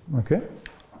algorithm, okay.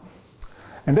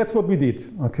 And that's what we did,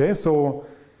 okay? So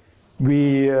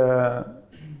we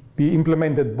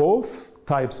implemented both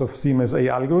types of CMSA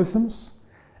algorithms,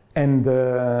 and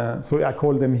so I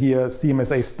call them here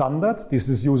CMSA standard. This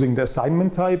is using the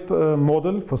assignment type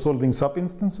model for solving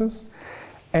sub-instances,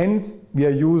 and we are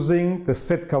using the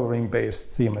set covering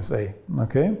based CMSA,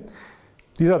 okay?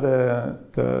 These are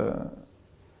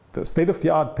the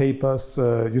state-of-the-art papers.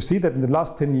 You see that in the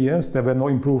last 10 years there were no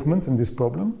improvements in this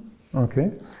problem,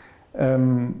 okay?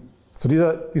 So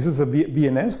this is a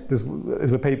VNS, this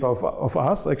is a paper of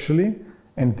us actually,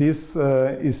 and this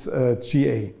is a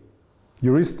GA.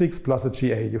 Heuristics plus a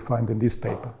GA you find in this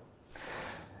paper.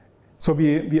 So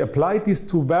we applied these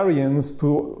two variants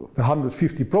to the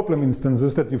 150 problem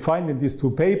instances that you find in these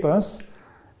two papers,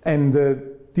 and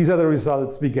these are the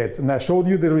results we get. And I showed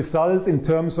you the results in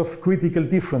terms of critical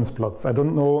difference plots. I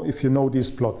don't know if you know these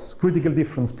plots, critical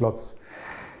difference plots.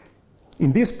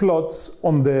 In these plots,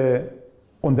 on the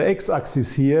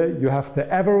x-axis here, you have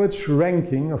the average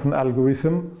ranking of an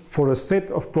algorithm for a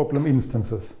set of problem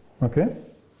instances. Okay?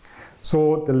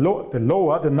 So the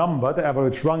lower the number, the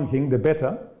average ranking, the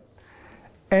better.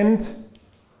 And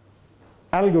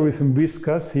algorithm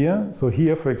whiskers here, so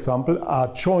here, for example,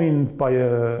 are joined by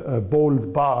a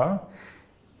bold bar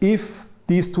if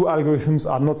these two algorithms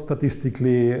are not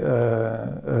statistically,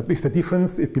 if the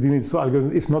difference between these two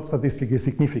algorithms is not statistically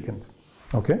significant.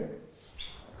 Okay?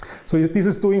 So this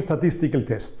is doing statistical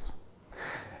tests.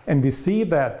 And we see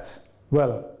that,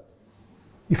 well,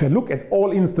 if I look at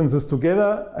all instances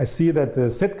together, I see that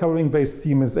the set covering based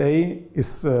CMSA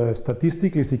is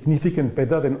statistically significant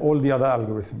better than all the other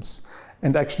algorithms.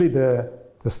 And actually the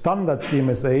standard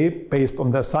CMSA based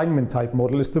on the assignment type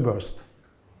model is the worst.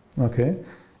 Okay?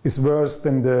 Is worse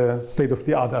than the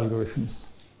state-of-the-art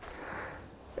algorithms.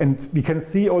 And we can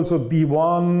see also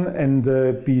B1 and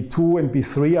B2 and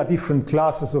B3 are different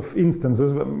classes of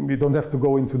instances. We don't have to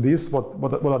go into this,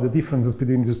 what are the differences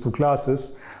between these two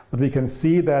classes. But we can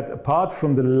see that apart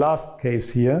from the last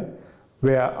case here,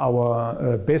 where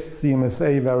our best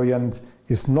CMSA variant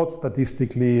is not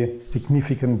statistically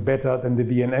significant better than the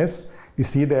VNS, we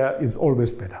see there is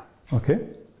always better. Okay?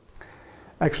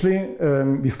 Actually,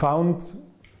 we found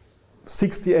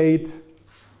 68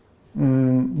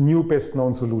 new best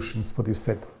known solutions for this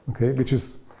set, okay, which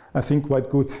is, I think, quite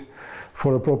good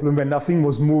for a problem where nothing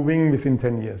was moving within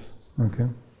 10 years. Okay.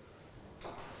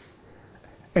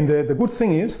 And the good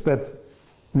thing is that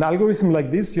an algorithm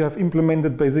like this you have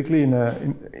implemented basically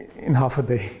in half a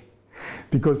day,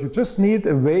 because you just need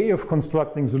a way of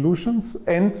constructing solutions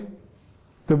and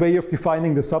the way of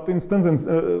defining the sub-instance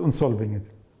and solving it.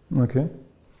 Okay.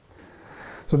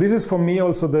 So this is for me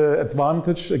also the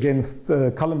advantage against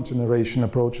column generation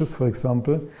approaches, for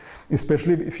example,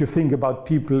 especially if you think about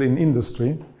people in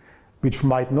industry which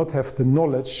might not have the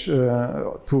knowledge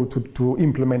to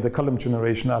implement a column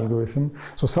generation algorithm.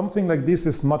 So something like this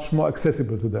is much more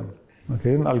accessible to them,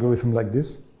 okay, an algorithm like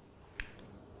this.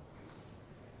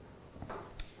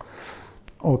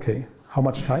 Okay, how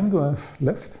much time do I have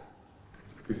left?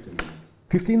 15 minutes.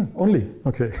 15 only?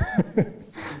 Okay.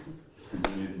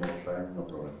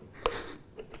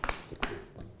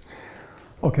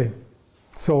 Okay,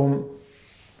 so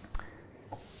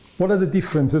what are the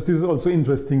differences? This is also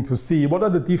interesting to see. What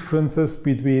are the differences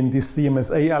between this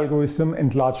CMSA algorithm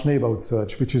and large neighborhood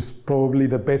search, which is probably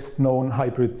the best known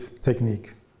hybrid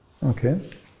technique? Okay.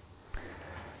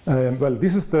 Well,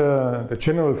 this is the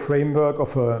general framework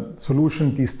of a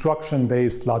solution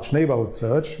destruction-based large neighborhood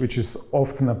search, which is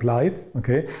often applied.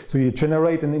 Okay, so you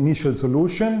generate an initial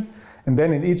solution, And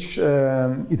then in each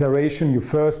iteration, you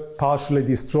first partially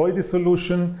destroy the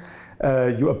solution.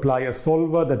 You apply a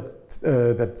solver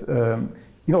that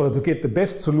in order to get the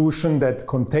best solution that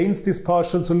contains this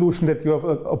partial solution that you have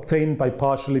obtained by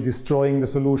partially destroying the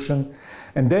solution.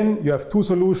 And then you have two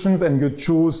solutions and you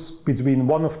choose between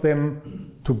one of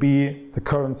them to be the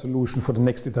current solution for the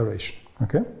next iteration.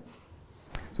 Okay?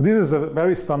 So this is a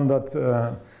very standard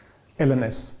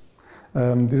LNS.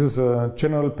 This is a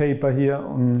general paper here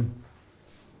on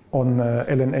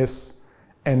LNS,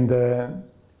 and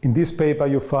in this paper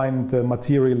you find the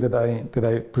material that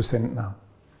I present now.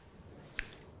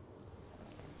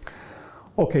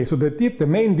 Okay, so the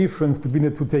main difference between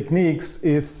the two techniques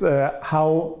is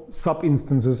how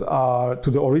sub-instances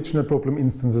to the original problem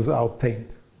instances are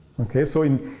obtained. Okay, so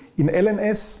in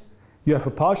LNS, you have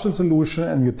a partial solution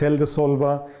and you tell the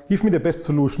solver, give me the best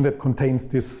solution that contains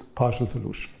this partial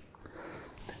solution.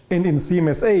 And in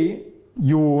CMSA,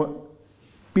 you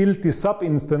build this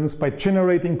sub-instance by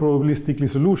generating probabilistically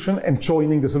solution and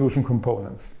joining the solution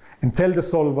components. And tell the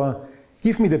solver,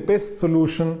 give me the best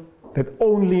solution that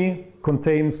only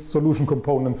contains solution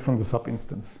components from the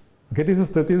sub-instance. Okay, this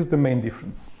is the main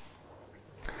difference.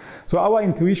 So our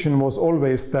intuition was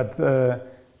always that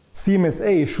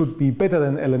CMSA should be better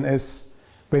than LNS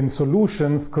when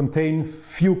solutions contain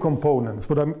few components.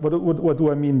 What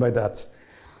do I mean by that?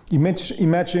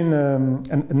 Imagine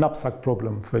a knapsack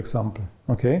problem, for example.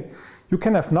 Okay, you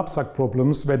can have knapsack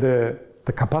problems where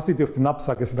the capacity of the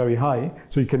knapsack is very high,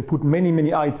 so you can put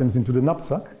many items into the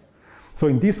knapsack. So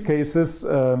in these cases,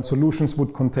 solutions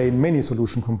would contain many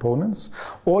solution components,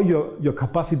 or your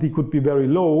capacity could be very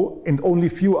low and only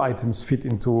few items fit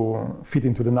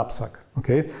into the knapsack.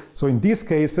 Okay, so in these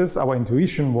cases, our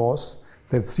intuition was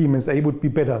that CMSA would be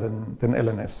better than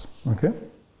LNS. Okay.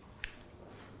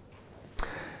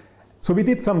 So we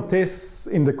did some tests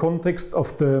in the context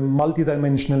of the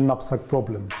multidimensional knapsack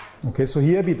problem. Okay, so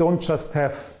here we don't just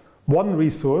have one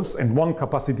resource and one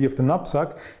capacity of the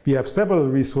knapsack, we have several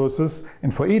resources,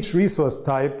 and for each resource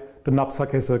type, the knapsack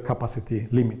has a capacity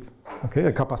limit, okay,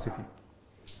 a capacity.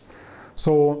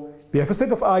 So we have a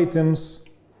set of items,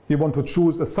 we want to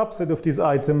choose a subset of these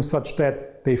items such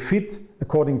that they fit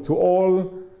according to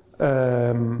all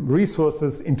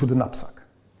resources into the knapsack.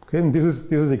 Okay, and this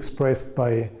is expressed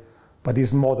by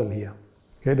this model here,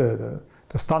 okay, the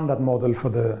standard model for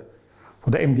the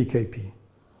MDKP.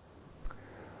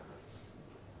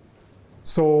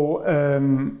 So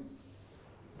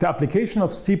the application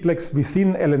of CPLEX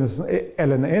within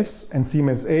LNS and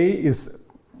CMSA is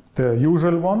the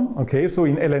usual one. Okay, so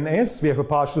in LNS we have a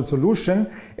partial solution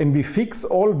and we fix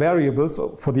all variables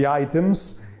for the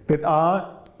items that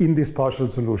are in this partial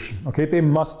solution. Okay, they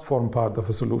must form part of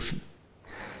a solution.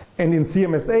 And in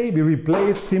CMSA we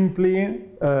replace simply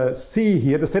C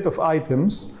here, the set of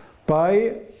items,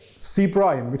 by C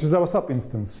prime, which is our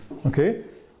subinstance. Okay,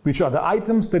 which are the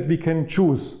items that we can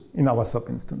choose in our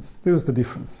subinstance. This is the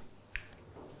difference.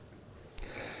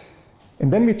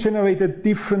 And then we generated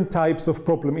different types of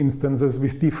problem instances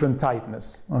with different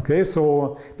tightness. Okay,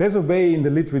 so there's a way in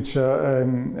the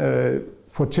literature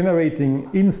for generating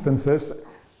instances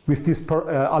with this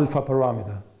alpha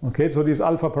parameter. Okay, so this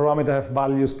alpha parameter have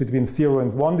values between 0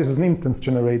 and 1. This is an instance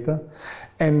generator.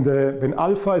 And when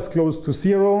alpha is close to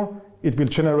 0, it will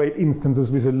generate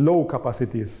instances with low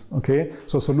capacities. Okay,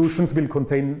 so solutions will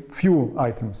contain few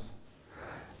items.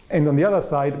 And on the other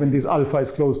side, when this alpha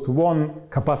is close to 1,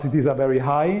 capacities are very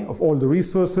high of all the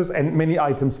resources and many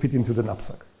items fit into the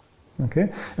knapsack.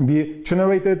 Okay, and we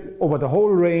generated over the whole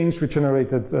range, we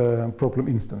generated problem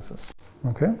instances.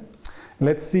 Okay,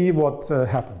 let's see what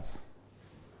happens.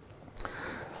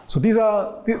 So these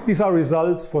are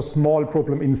results for small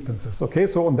problem instances. Okay,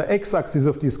 so on the x-axis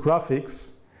of these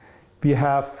graphics, we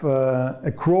have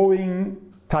a growing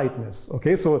tightness.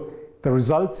 Okay, so the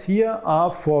results here are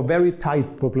for very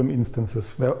tight problem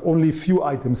instances where only few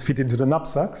items fit into the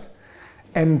knapsacks.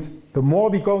 And the more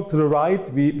we go to the right,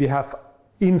 we have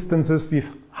instances with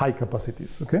high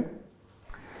capacities. Okay,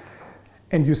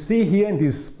 and you see here in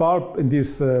these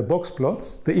box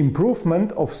plots the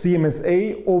improvement of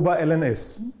CMSA over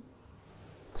LNS.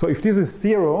 So if this is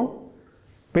 0,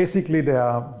 basically they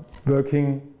are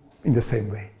working in the same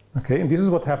way. Okay, and this is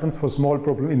what happens for small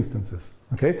problem instances.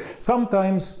 Okay,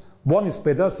 sometimes one is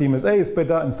better, CMSA is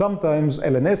better, and sometimes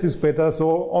LNS is better.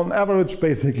 So on average,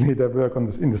 basically, they work in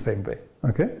the same way.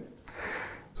 Okay,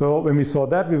 so when we saw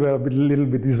that, we were a little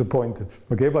bit disappointed.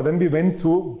 Okay, but then we went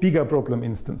to bigger problem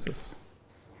instances.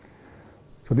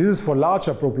 So this is for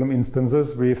larger problem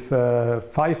instances with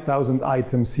 5,000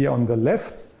 items here on the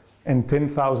left and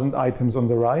 10,000 items on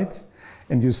the right,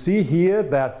 and you see here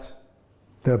that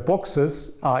the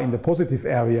boxes are in the positive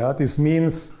area, this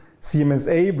means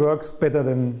CMSA works better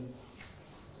than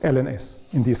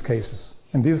LNS in these cases.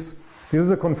 And this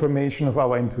is a confirmation of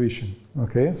our intuition.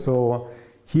 Okay, so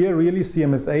here really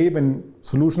CMSA, when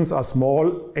solutions are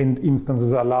small and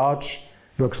instances are large,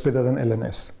 works better than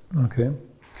LNS. Okay,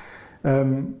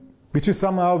 which is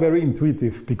somehow very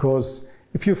intuitive, because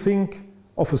if you think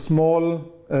of a small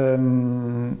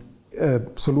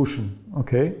solution,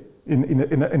 okay,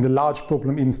 in a large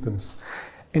problem instance,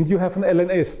 and you have an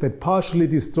LNS that partially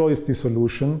destroys the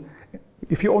solution,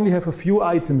 if you only have a few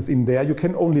items in there, you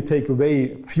can only take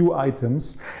away few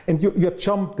items, and your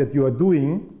jump that you are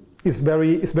doing is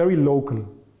very local,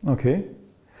 okay?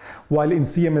 While in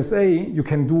CMSA, you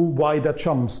can do wider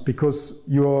jumps, because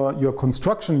your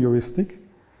construction heuristic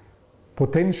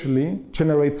potentially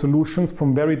generates solutions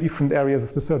from very different areas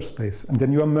of the search space, and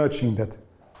then you are merging that,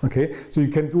 okay? So you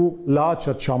can do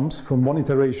larger jumps from one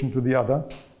iteration to the other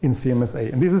in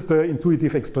CMSA, and this is the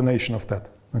intuitive explanation of that,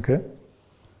 okay?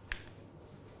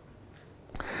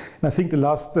 And I think the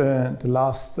last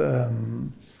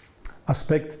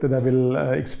aspect that I will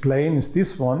explain is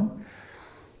this one.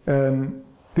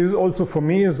 This is also for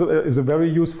me is a very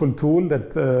useful tool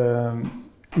that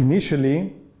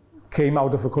initially came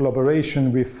out of a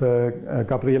collaboration with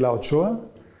Gabriela Ochoa,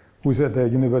 who is at the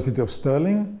University of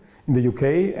Stirling in the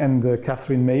UK, and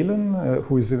Catherine Malin,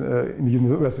 who is in the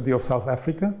University of South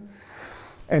Africa.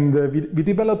 And we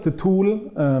developed a tool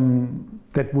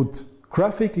that would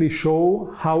graphically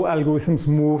show how algorithms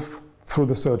move through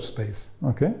the search space.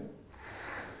 Okay,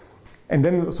 and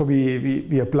then so we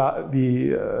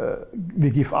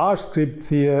give R scripts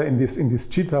here in this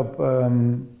GitHub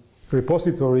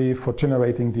repository for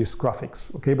generating these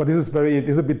graphics. Okay, but this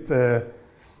is a bit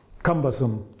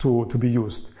cumbersome to be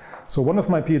used. So one of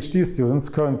my PhD students,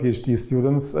 current PhD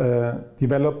students,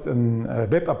 developed a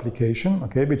web application.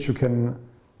 Okay, which you can,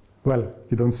 well,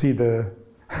 you don't see the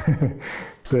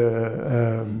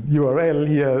the URL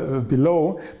here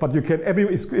below, but you can,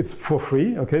 it's for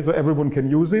free, okay, so everyone can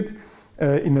use it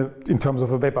in terms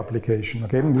of a web application,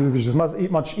 okay, which is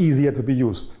much easier to be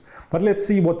used. But let's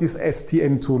see what this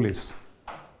STN tool is.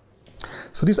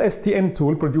 So this STN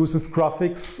tool produces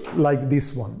graphics like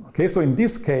this one, okay, so in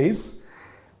this case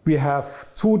we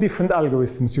have two different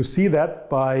algorithms. You see that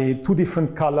by two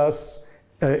different colors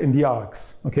in the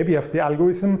arcs. Okay, we have the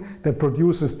algorithm that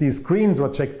produces these green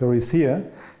trajectories here,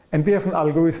 and we have an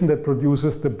algorithm that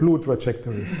produces the blue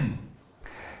trajectories.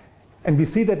 And we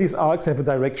see that these arcs have a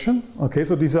direction. Okay,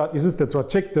 so this is the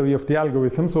trajectory of the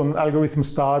algorithm. So an algorithm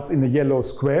starts in a yellow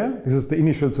square. This is the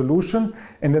initial solution,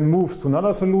 and then moves to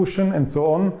another solution, and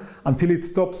so on until it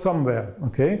stops somewhere.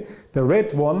 Okay, the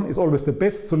red one is always the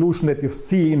best solution that you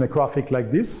see in a graphic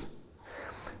like this.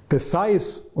 The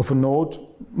size of a node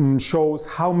shows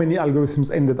how many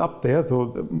algorithms ended up there.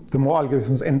 So the more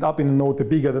algorithms end up in a node, the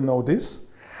bigger the node is.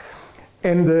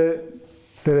 And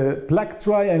the black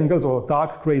triangles or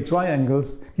dark gray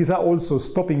triangles, these are also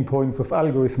stopping points of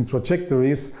algorithm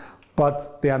trajectories,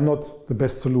 but they are not the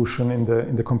best solution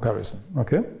in the comparison.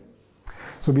 Okay?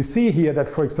 So we see here that,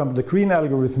 for example, the green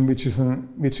algorithm, which is an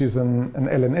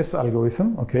LNS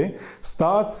algorithm, okay,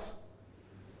 starts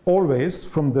always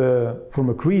from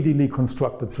a greedily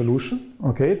constructed solution.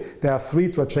 Okay, there are three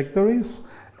trajectories,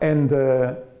 and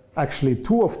actually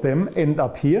two of them end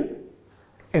up here,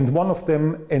 and one of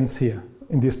them ends here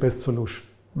in this best solution.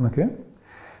 Okay,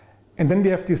 and then we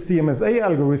have this CMSA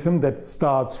algorithm that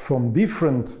starts from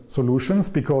different solutions,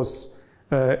 because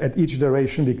at each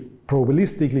iteration we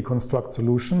probabilistically construct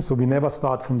solutions, so we never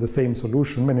start from the same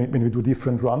solution when we do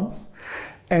different runs,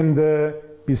 and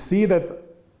we see that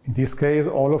in this case,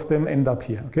 all of them end up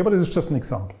here. Okay, but this is just an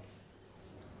example.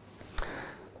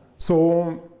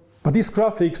 So, but these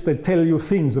graphics, they tell you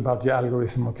things about your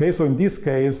algorithm. Okay, so in this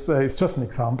case, it's just an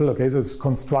example. Okay, so it's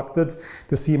constructed.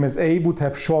 The CMSA would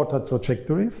have shorter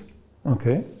trajectories.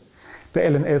 Okay, the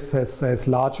LNS has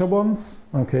larger ones.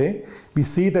 Okay, we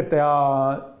see that there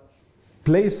are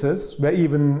places where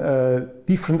even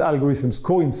different algorithms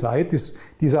coincide.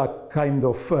 These are kind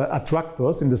of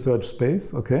attractors in the search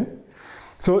space. Okay.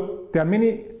 So there are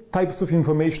many types of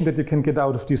information that you can get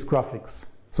out of these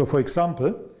graphics. So for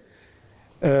example,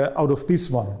 out of this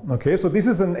one, okay, so this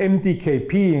is an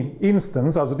MDKP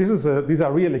instance. Also these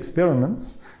are real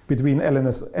experiments between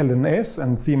LNS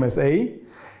and CMSA,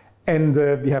 and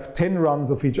we have 10 runs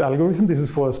of each algorithm. This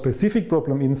is for a specific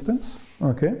problem instance,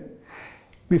 okay,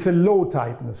 with a low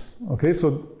tightness. Okay,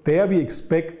 so there we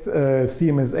expect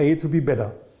CMSA to be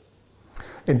better.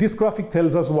 And this graphic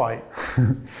tells us why.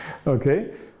 Okay,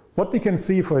 what we can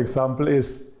see, for example,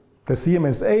 is the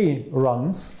CMSA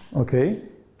runs, okay,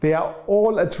 they are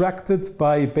all attracted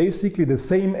by basically the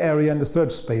same area in the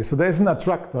search space. So there's an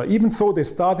attractor. Even though they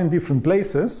start in different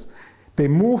places, they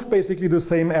move basically the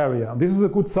same area. This is a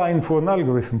good sign for an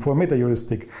algorithm, for a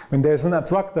metaheuristic, when there's an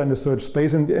attractor in the search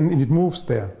space and it moves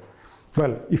there.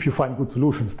 Well, if you find good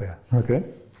solutions there, okay?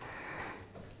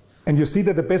 And you see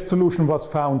that the best solution was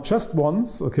found just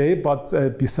once, okay? But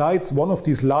besides one of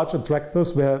these large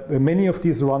attractors where many of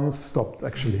these runs stopped,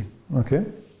 actually, okay?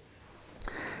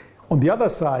 On the other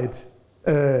side,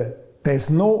 there's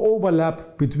no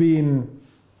overlap between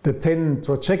the 10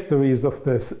 trajectories of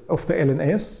the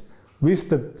LNS with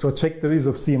the trajectories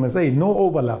of CMSA, no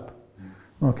overlap.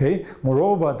 Okay.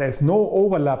 Moreover, there's no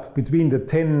overlap between the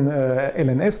 10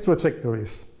 LNS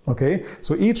trajectories. Okay.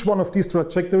 So each one of these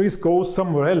trajectories goes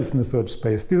somewhere else in the search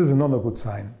space. This is not a good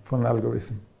sign for an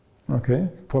algorithm. Okay.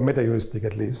 For a metaheuristic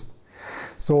at least.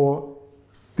 So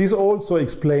this also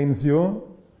explains you,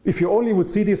 if you only would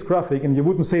see this graphic and you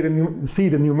wouldn't see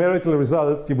the numerical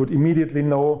results, you would immediately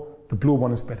know the blue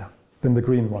one is better than the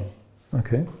green one.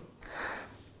 Okay.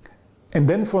 And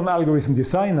then for an algorithm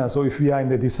designer, so if we are in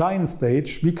the design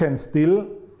stage, we can still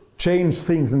change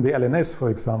things in the LNS, for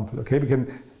example. Okay,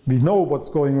 we know what's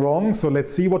going wrong, so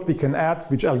let's see what we can add,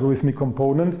 which algorithmic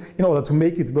component, in order to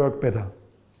make it work better.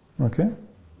 Okay.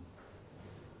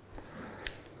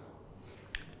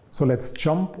 So let's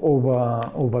jump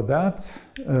over that,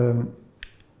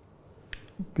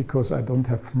 because I don't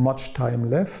have much time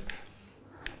left.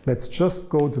 Let's just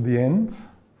go to the end.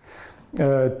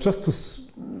 Just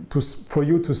for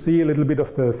you to see a little bit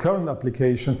of the current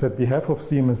applications that we have of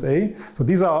CMSA. So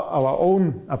these are our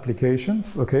own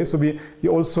applications. Okay, so we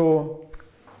also,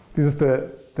 this is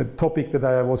the topic that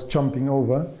I was jumping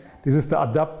over. This is the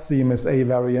adapt CMSA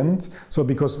variant. So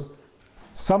because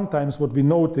sometimes what we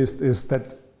noticed is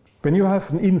that when you have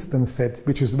an instance set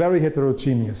which is very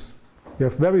heterogeneous, you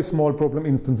have very small problem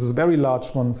instances, very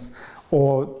large ones,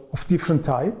 or of different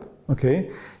type. Okay,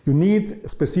 you need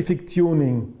specific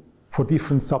tuning for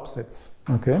different subsets.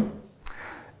 Okay,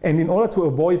 and in order to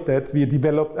avoid that, we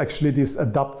developed actually this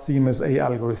adapt CMSA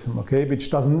algorithm. Okay, which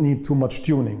doesn't need too much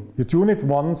tuning. You tune it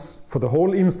once for the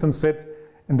whole instance set,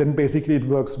 and then basically it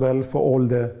works well for all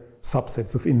the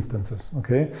subsets of instances.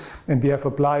 Okay, and we have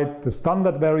applied the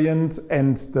standard variant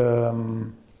and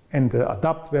the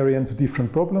adapt variant to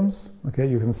different problems. Okay,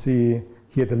 you can see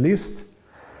here the list.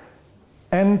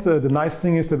 And the nice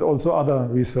thing is that also other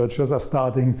researchers are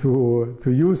starting to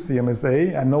use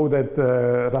CMSA. I know that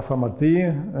Rafa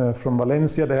Martí from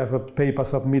Valencia, they have a paper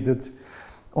submitted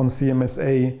on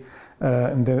CMSA,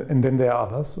 and then there are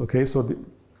others. Okay, so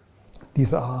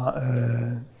these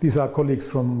are colleagues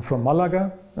from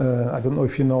Malaga. I don't know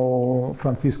if you know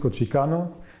Francisco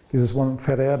Chicano. This is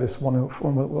Ferrer, this is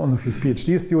one of his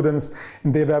PhD students,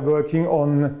 and they were working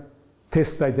on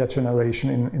test data generation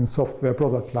in software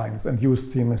product lines and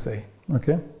used CMSA.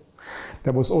 Okay,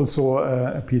 there was also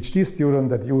a PhD student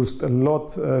that used a lot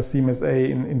CMSA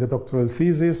in the doctoral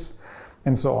thesis,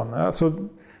 and so on. So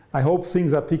I hope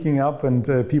things are picking up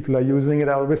and people are using it.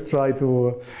 I always try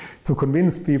to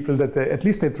convince people that at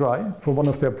least they try for one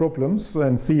of their problems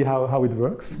and see how it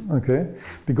works. Okay,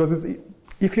 because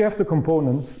if you have the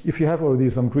components, if you have already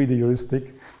some greedy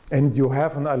heuristic, and you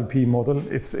have an LP model,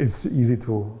 it's easy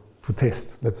to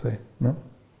test, let's say. No?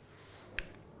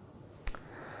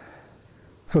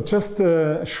 So just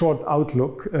a short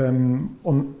outlook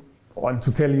on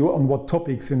to tell you on what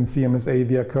topics in CMSA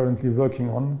we are currently working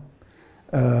on.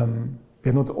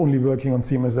 We're not only working on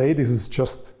CMSA, this is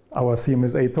just our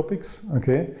CMSA topics.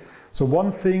 Okay. So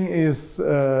one thing is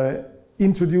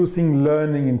introducing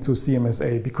learning into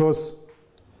CMSA, because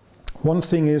one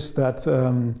thing is that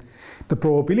the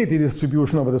probability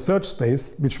distribution over the search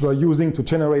space, which we're using to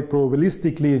generate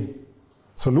probabilistically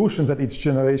solutions at each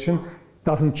generation,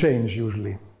 doesn't change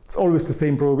usually. It's always the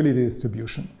same probability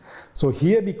distribution. So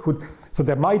here so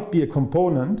there might be a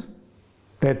component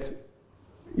that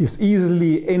is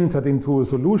easily entered into a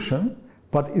solution,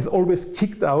 but is always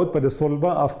kicked out by the solver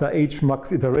after h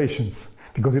max iterations,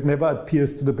 because it never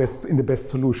appears in the best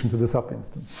solution to the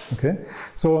subinstance. Okay?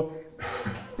 So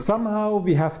somehow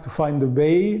we have to find a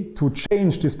way to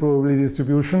change this probability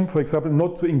distribution, for example,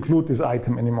 not to include this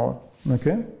item anymore.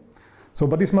 Okay? So,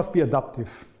 but this must be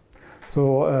adaptive.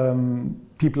 So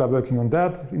people are working on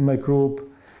that in my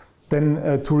group.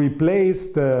 Then to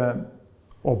replace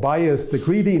or bias the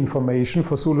greedy information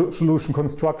for solution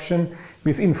construction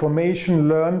with information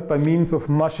learned by means of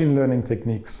machine learning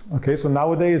techniques. Okay, so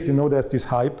nowadays, you know, there's this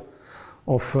hype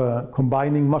of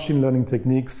combining machine learning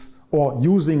techniques or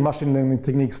using machine learning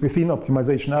techniques within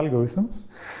optimization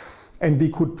algorithms. And we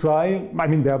could try, I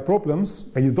mean, there are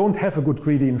problems where you don't have a good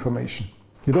greedy information.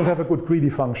 You don't have a good greedy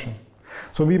function.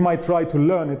 So we might try to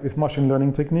learn it with machine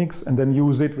learning techniques and then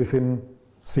use it within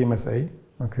CMSA.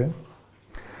 Okay.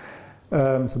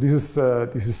 So this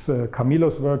is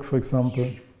Camilo's work, for example.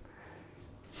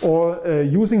 Or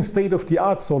using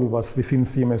state-of-the-art solvers within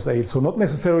CMSA. So not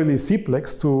necessarily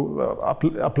Cplex to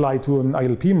apply to an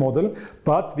ILP model,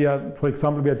 but we are, for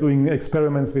example, we are doing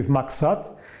experiments with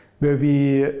MaxSat, where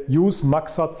we use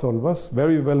MaxSat solvers,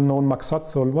 very well-known MaxSat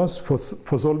solvers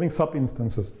for solving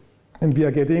sub-instances. And we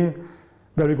are getting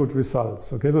very good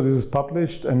results. Okay, so this is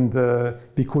published, and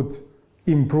we could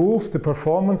improve the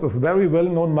performance of very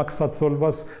well-known MaxSat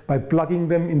solvers by plugging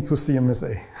them into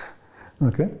CMSA.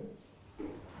 Okay.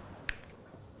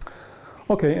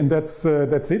 Okay, and that's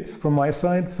it from my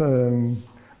side.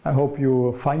 I hope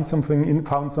you found something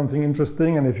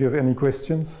interesting, and if you have any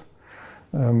questions,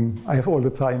 I have all the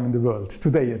time in the world,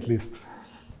 today at least.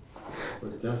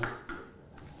 Questions?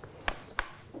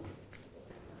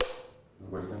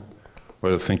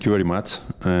 Well, thank you very much.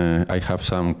 I have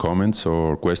some comments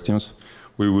or questions.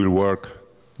 We will work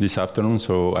this afternoon,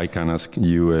 so I can ask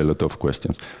you a lot of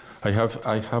questions. I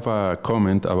have a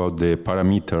comment about the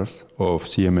parameters of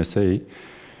CMSA.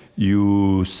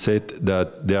 You said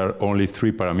that there are only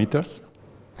 3 parameters.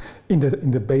 In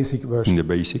the basic version. In the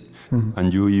basic. Mm-hmm.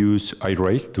 And you use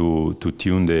iRace to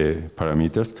tune the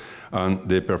parameters. And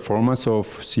the performance of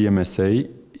CMSA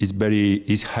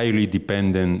is highly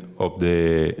dependent of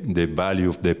the value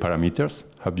of the parameters.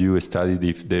 Have you studied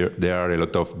if there are a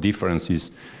lot of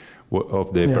differences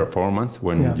of the performance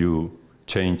when you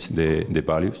change the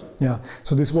values? Yeah,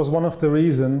 so this was one of the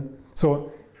reasons.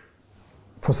 So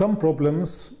for some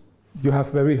problems, you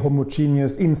have very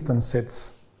homogeneous instance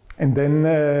sets. And then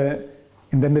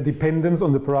the dependence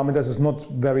on the parameters is not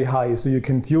very high. So you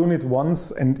can tune it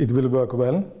once and it will work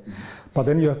well. But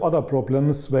then you have other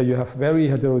problems where you have very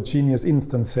heterogeneous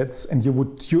instance sets, and you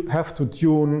would have to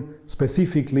tune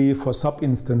specifically for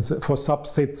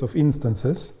subsets of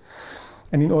instances.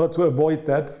 And in order to avoid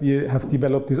that, we have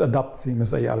developed this adapt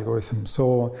CMSA algorithm.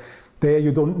 So there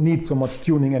you don't need so much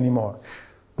tuning anymore.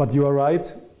 But you are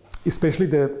right, especially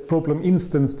the problem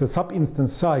instance, the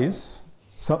sub-instance size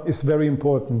is very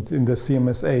important in the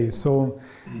CMSA. So,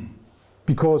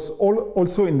 because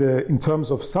also in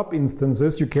terms of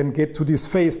sub-instances, you can get to this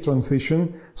phase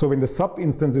transition. So when the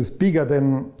sub-instance is bigger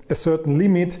than a certain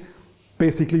limit,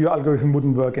 basically your algorithm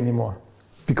wouldn't work anymore.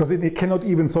 Because it cannot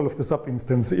even solve the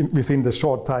sub-instance within the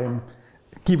short time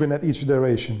given at each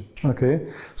iteration. Okay,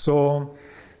 so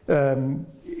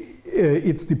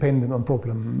it's dependent on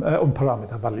on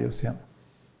parameter values. Yeah.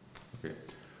 Okay.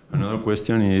 Another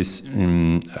question is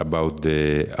about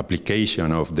the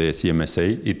application of the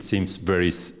CMSA. It seems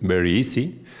very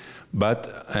easy, but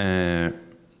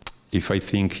if I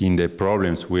think in the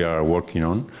problems we are working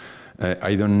on,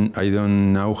 I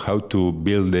don't know how to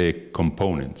build the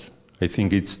components. I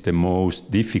think it's the most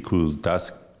difficult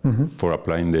task for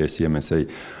applying the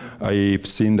CMSA. I've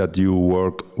seen that you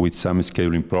work with some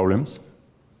scheduling problems.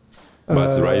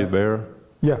 Bus driver.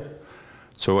 Yeah.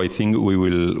 So I think we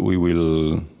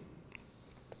will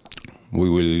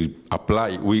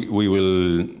apply. We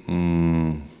will.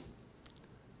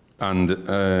 And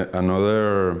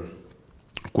another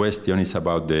question is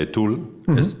about the tool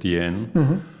STN.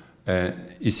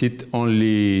 Is it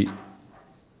only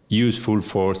useful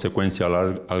for sequential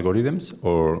algorithms,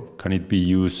 or can it be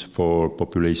used for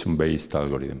population-based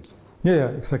algorithms? Yeah,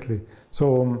 exactly.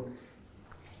 So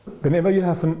whenever you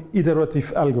have an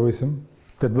iterative algorithm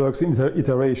that works in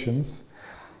iterations,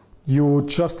 you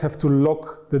just have to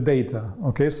log the data.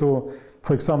 Okay, so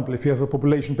for example, if you have a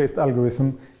population-based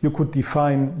algorithm, you could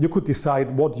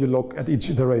decide what you log at each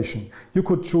iteration. You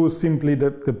could choose simply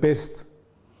the best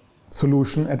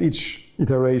solution at each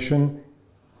iteration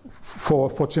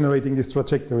for generating these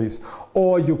trajectories,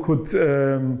 or you could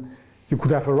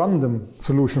have a random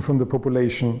solution from the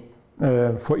population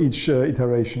for each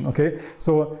iteration. Okay,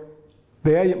 so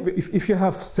there, if you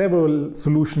have several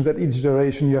solutions at each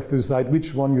iteration, you have to decide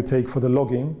which one you take for the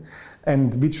logging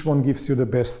and which one gives you the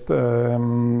best,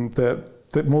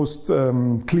 the most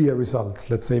clear results.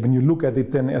 Let's say when you look at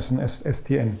it then as an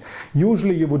STN,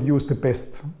 usually you would use the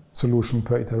best solution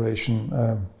per iteration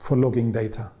for logging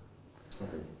data.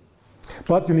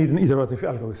 But you need an iterative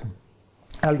algorithm.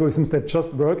 Algorithms that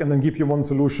just work and then give you one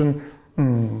solution,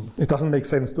 it doesn't make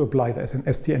sense to apply that as an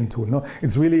STN tool. No?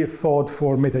 It's really a thought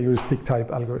for metaheuristic type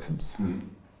algorithms.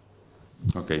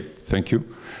 Okay, thank you.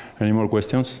 Any more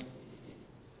questions?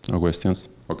 No questions?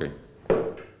 Okay.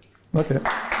 Okay,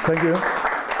 thank you.